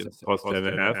Redskins plus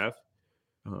 10.5.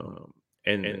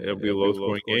 And it'll be a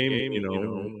low-scoring game.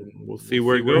 We'll see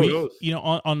where it goes.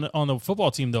 On the football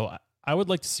team though, I would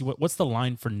like to see what's the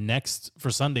line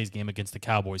for Sunday's game against the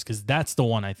Cowboys, because that's the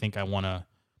one I think I want to.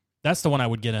 That's the one I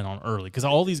would get in on early, because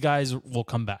all these guys will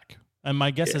come back. And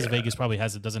my guess is Vegas probably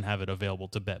doesn't have it available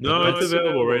to bet. No, it's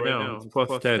available right now. It's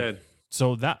plus 10.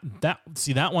 So that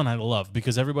one I love,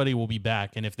 because everybody will be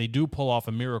back, and if they do pull off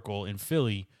a miracle in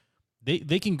Philly,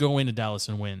 they can go into Dallas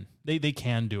and win. They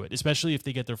can do it, especially if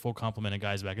they get their full complement of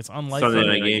guys back. It's unlikely. Sunday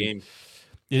night game.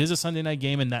 It is a Sunday night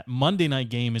game, and that Monday night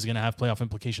game is going to have playoff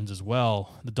implications as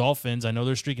well. The Dolphins, I know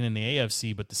they're streaking in the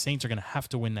AFC, but the Saints are going to have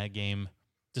to win that game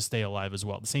to stay alive as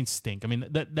well. The Saints stink. I mean,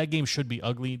 that game should be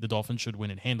ugly. The Dolphins should win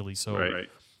it handily. So, right.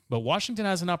 But Washington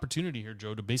has an opportunity here,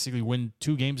 Joe, to basically win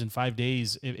 2 games in 5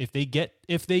 days. If they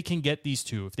can get these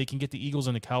two, if they can get the Eagles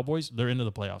and the Cowboys, they're into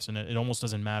the playoffs, and it almost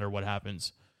doesn't matter what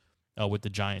happens with the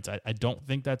Giants. I don't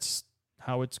think that's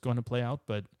how it's going to play out,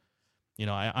 but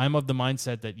I'm of the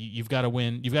mindset that you've got to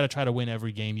win. You've got to try to win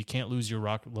every game. You can't lose the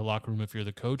locker room if you're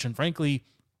the coach. And frankly,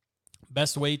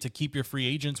 best way to keep your free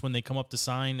agents when they come up to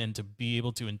sign, and to be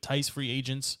able to entice free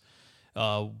agents,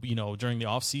 during the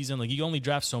offseason. Like, you only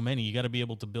draft so many. You got to be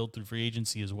able to build through free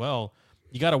agency as well.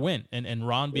 You got to win. And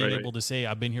Ron being able to say,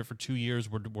 I've been here for 2 years.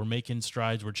 We're making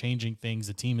strides. We're changing things.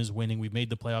 The team is winning. We've made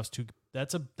the playoffs too.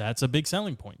 That's a big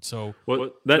selling point. So,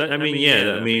 Ron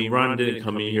didn't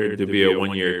come in here to be a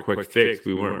 1-year quick fix.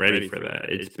 We weren't ready for that.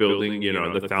 It's building,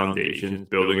 the foundation,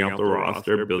 building out the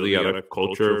roster, building out a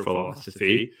culture,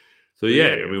 philosophy. So,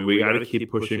 we got to keep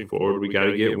pushing forward. We got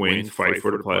to get wins, fight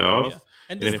for the playoffs. Yeah.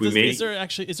 And is there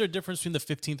a difference between the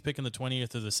 15th pick and the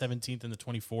 20th, or the 17th and the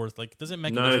 24th? Like, does it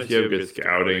make not if you have good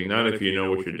scouting, not if you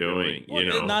know what you're doing.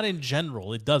 Not in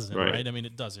general, it doesn't, right? I mean,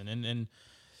 it doesn't. And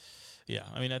yeah,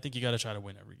 I mean, I think you got to try to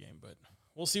win every game, but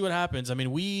we'll see what happens. I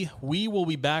mean, we will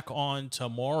be back on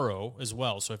tomorrow as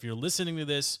well. So if you're listening to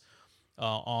this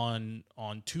on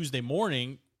Tuesday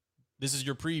morning, this is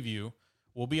your preview.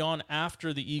 We'll be on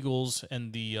after the Eagles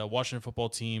and the Washington football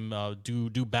team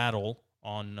do battle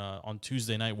on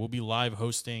Tuesday night. We'll be live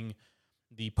hosting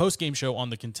the post-game show on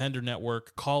the Contender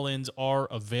Network. Call-ins are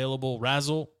available.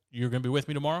 Razzle, you're going to be with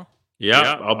me tomorrow?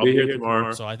 Yeah, I'll be here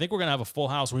tomorrow. So I think we're going to have a full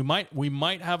house. We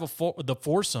might have the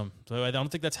foursome. So I don't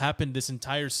think that's happened this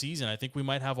entire season. I think we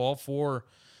might have all 4,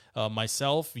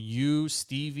 myself, you,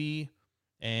 Stevie,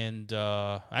 And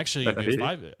actually,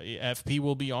 FP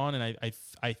will be on, and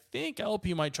I think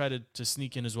LP might try to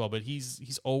sneak in as well, but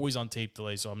he's always on tape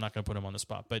delay, so I'm not going to put him on the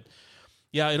spot. But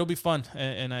yeah, it'll be fun,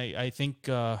 and I think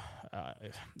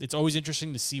it's always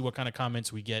interesting to see what kind of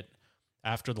comments we get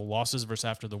after the losses versus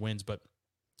after the wins. But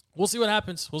we'll see what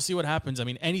happens. I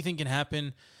mean, anything can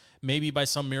happen. Maybe by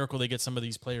some miracle they get some of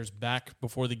these players back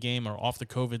before the game or off the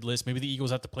COVID list. Maybe the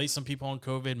Eagles have to play some people on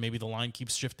COVID. Maybe the line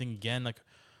keeps shifting again. Like,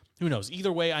 who knows?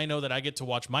 Either way, I know that I get to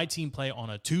watch my team play on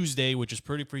a Tuesday, which is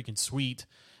pretty freaking sweet.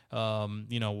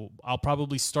 I'll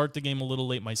probably start the game a little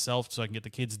late myself so I can get the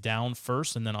kids down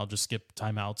first, and then I'll just skip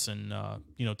timeouts and,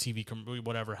 TV,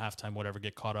 whatever, halftime, whatever,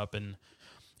 get caught up. And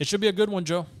it should be a good one,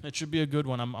 Joe. It should be a good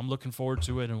one. I'm looking forward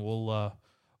to it, and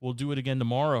we'll do it again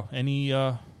tomorrow.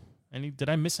 Did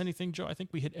I miss anything, Joe? I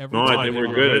think we hit every. No, I think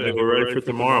we're good. I think we're ready for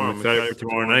tomorrow. I'm excited for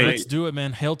tomorrow night. Let's do it,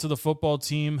 man. Hail to the football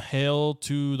team. Hail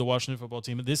to the Washington football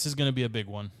team. This is going to be a big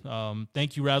one.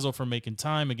 Thank you, Razzle, for making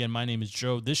time. Again, my name is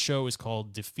Joe. This show is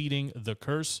called Defeating the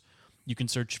Curse. You can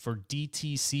search for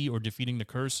DTC or Defeating the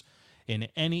Curse in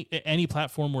any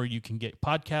platform where you can get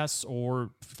podcasts,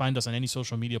 or find us on any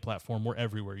social media platform. We're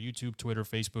everywhere. YouTube, Twitter,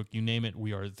 Facebook, you name it.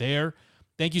 We are there.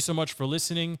 Thank you so much for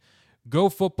listening. Go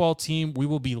football team. We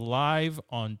will be live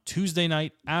on Tuesday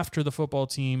night after the football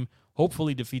team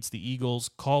hopefully defeats the Eagles.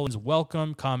 Call-ins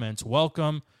welcome. Comments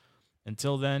welcome.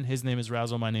 Until then, his name is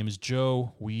Razzle. My name is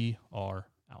Joe. We are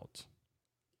out.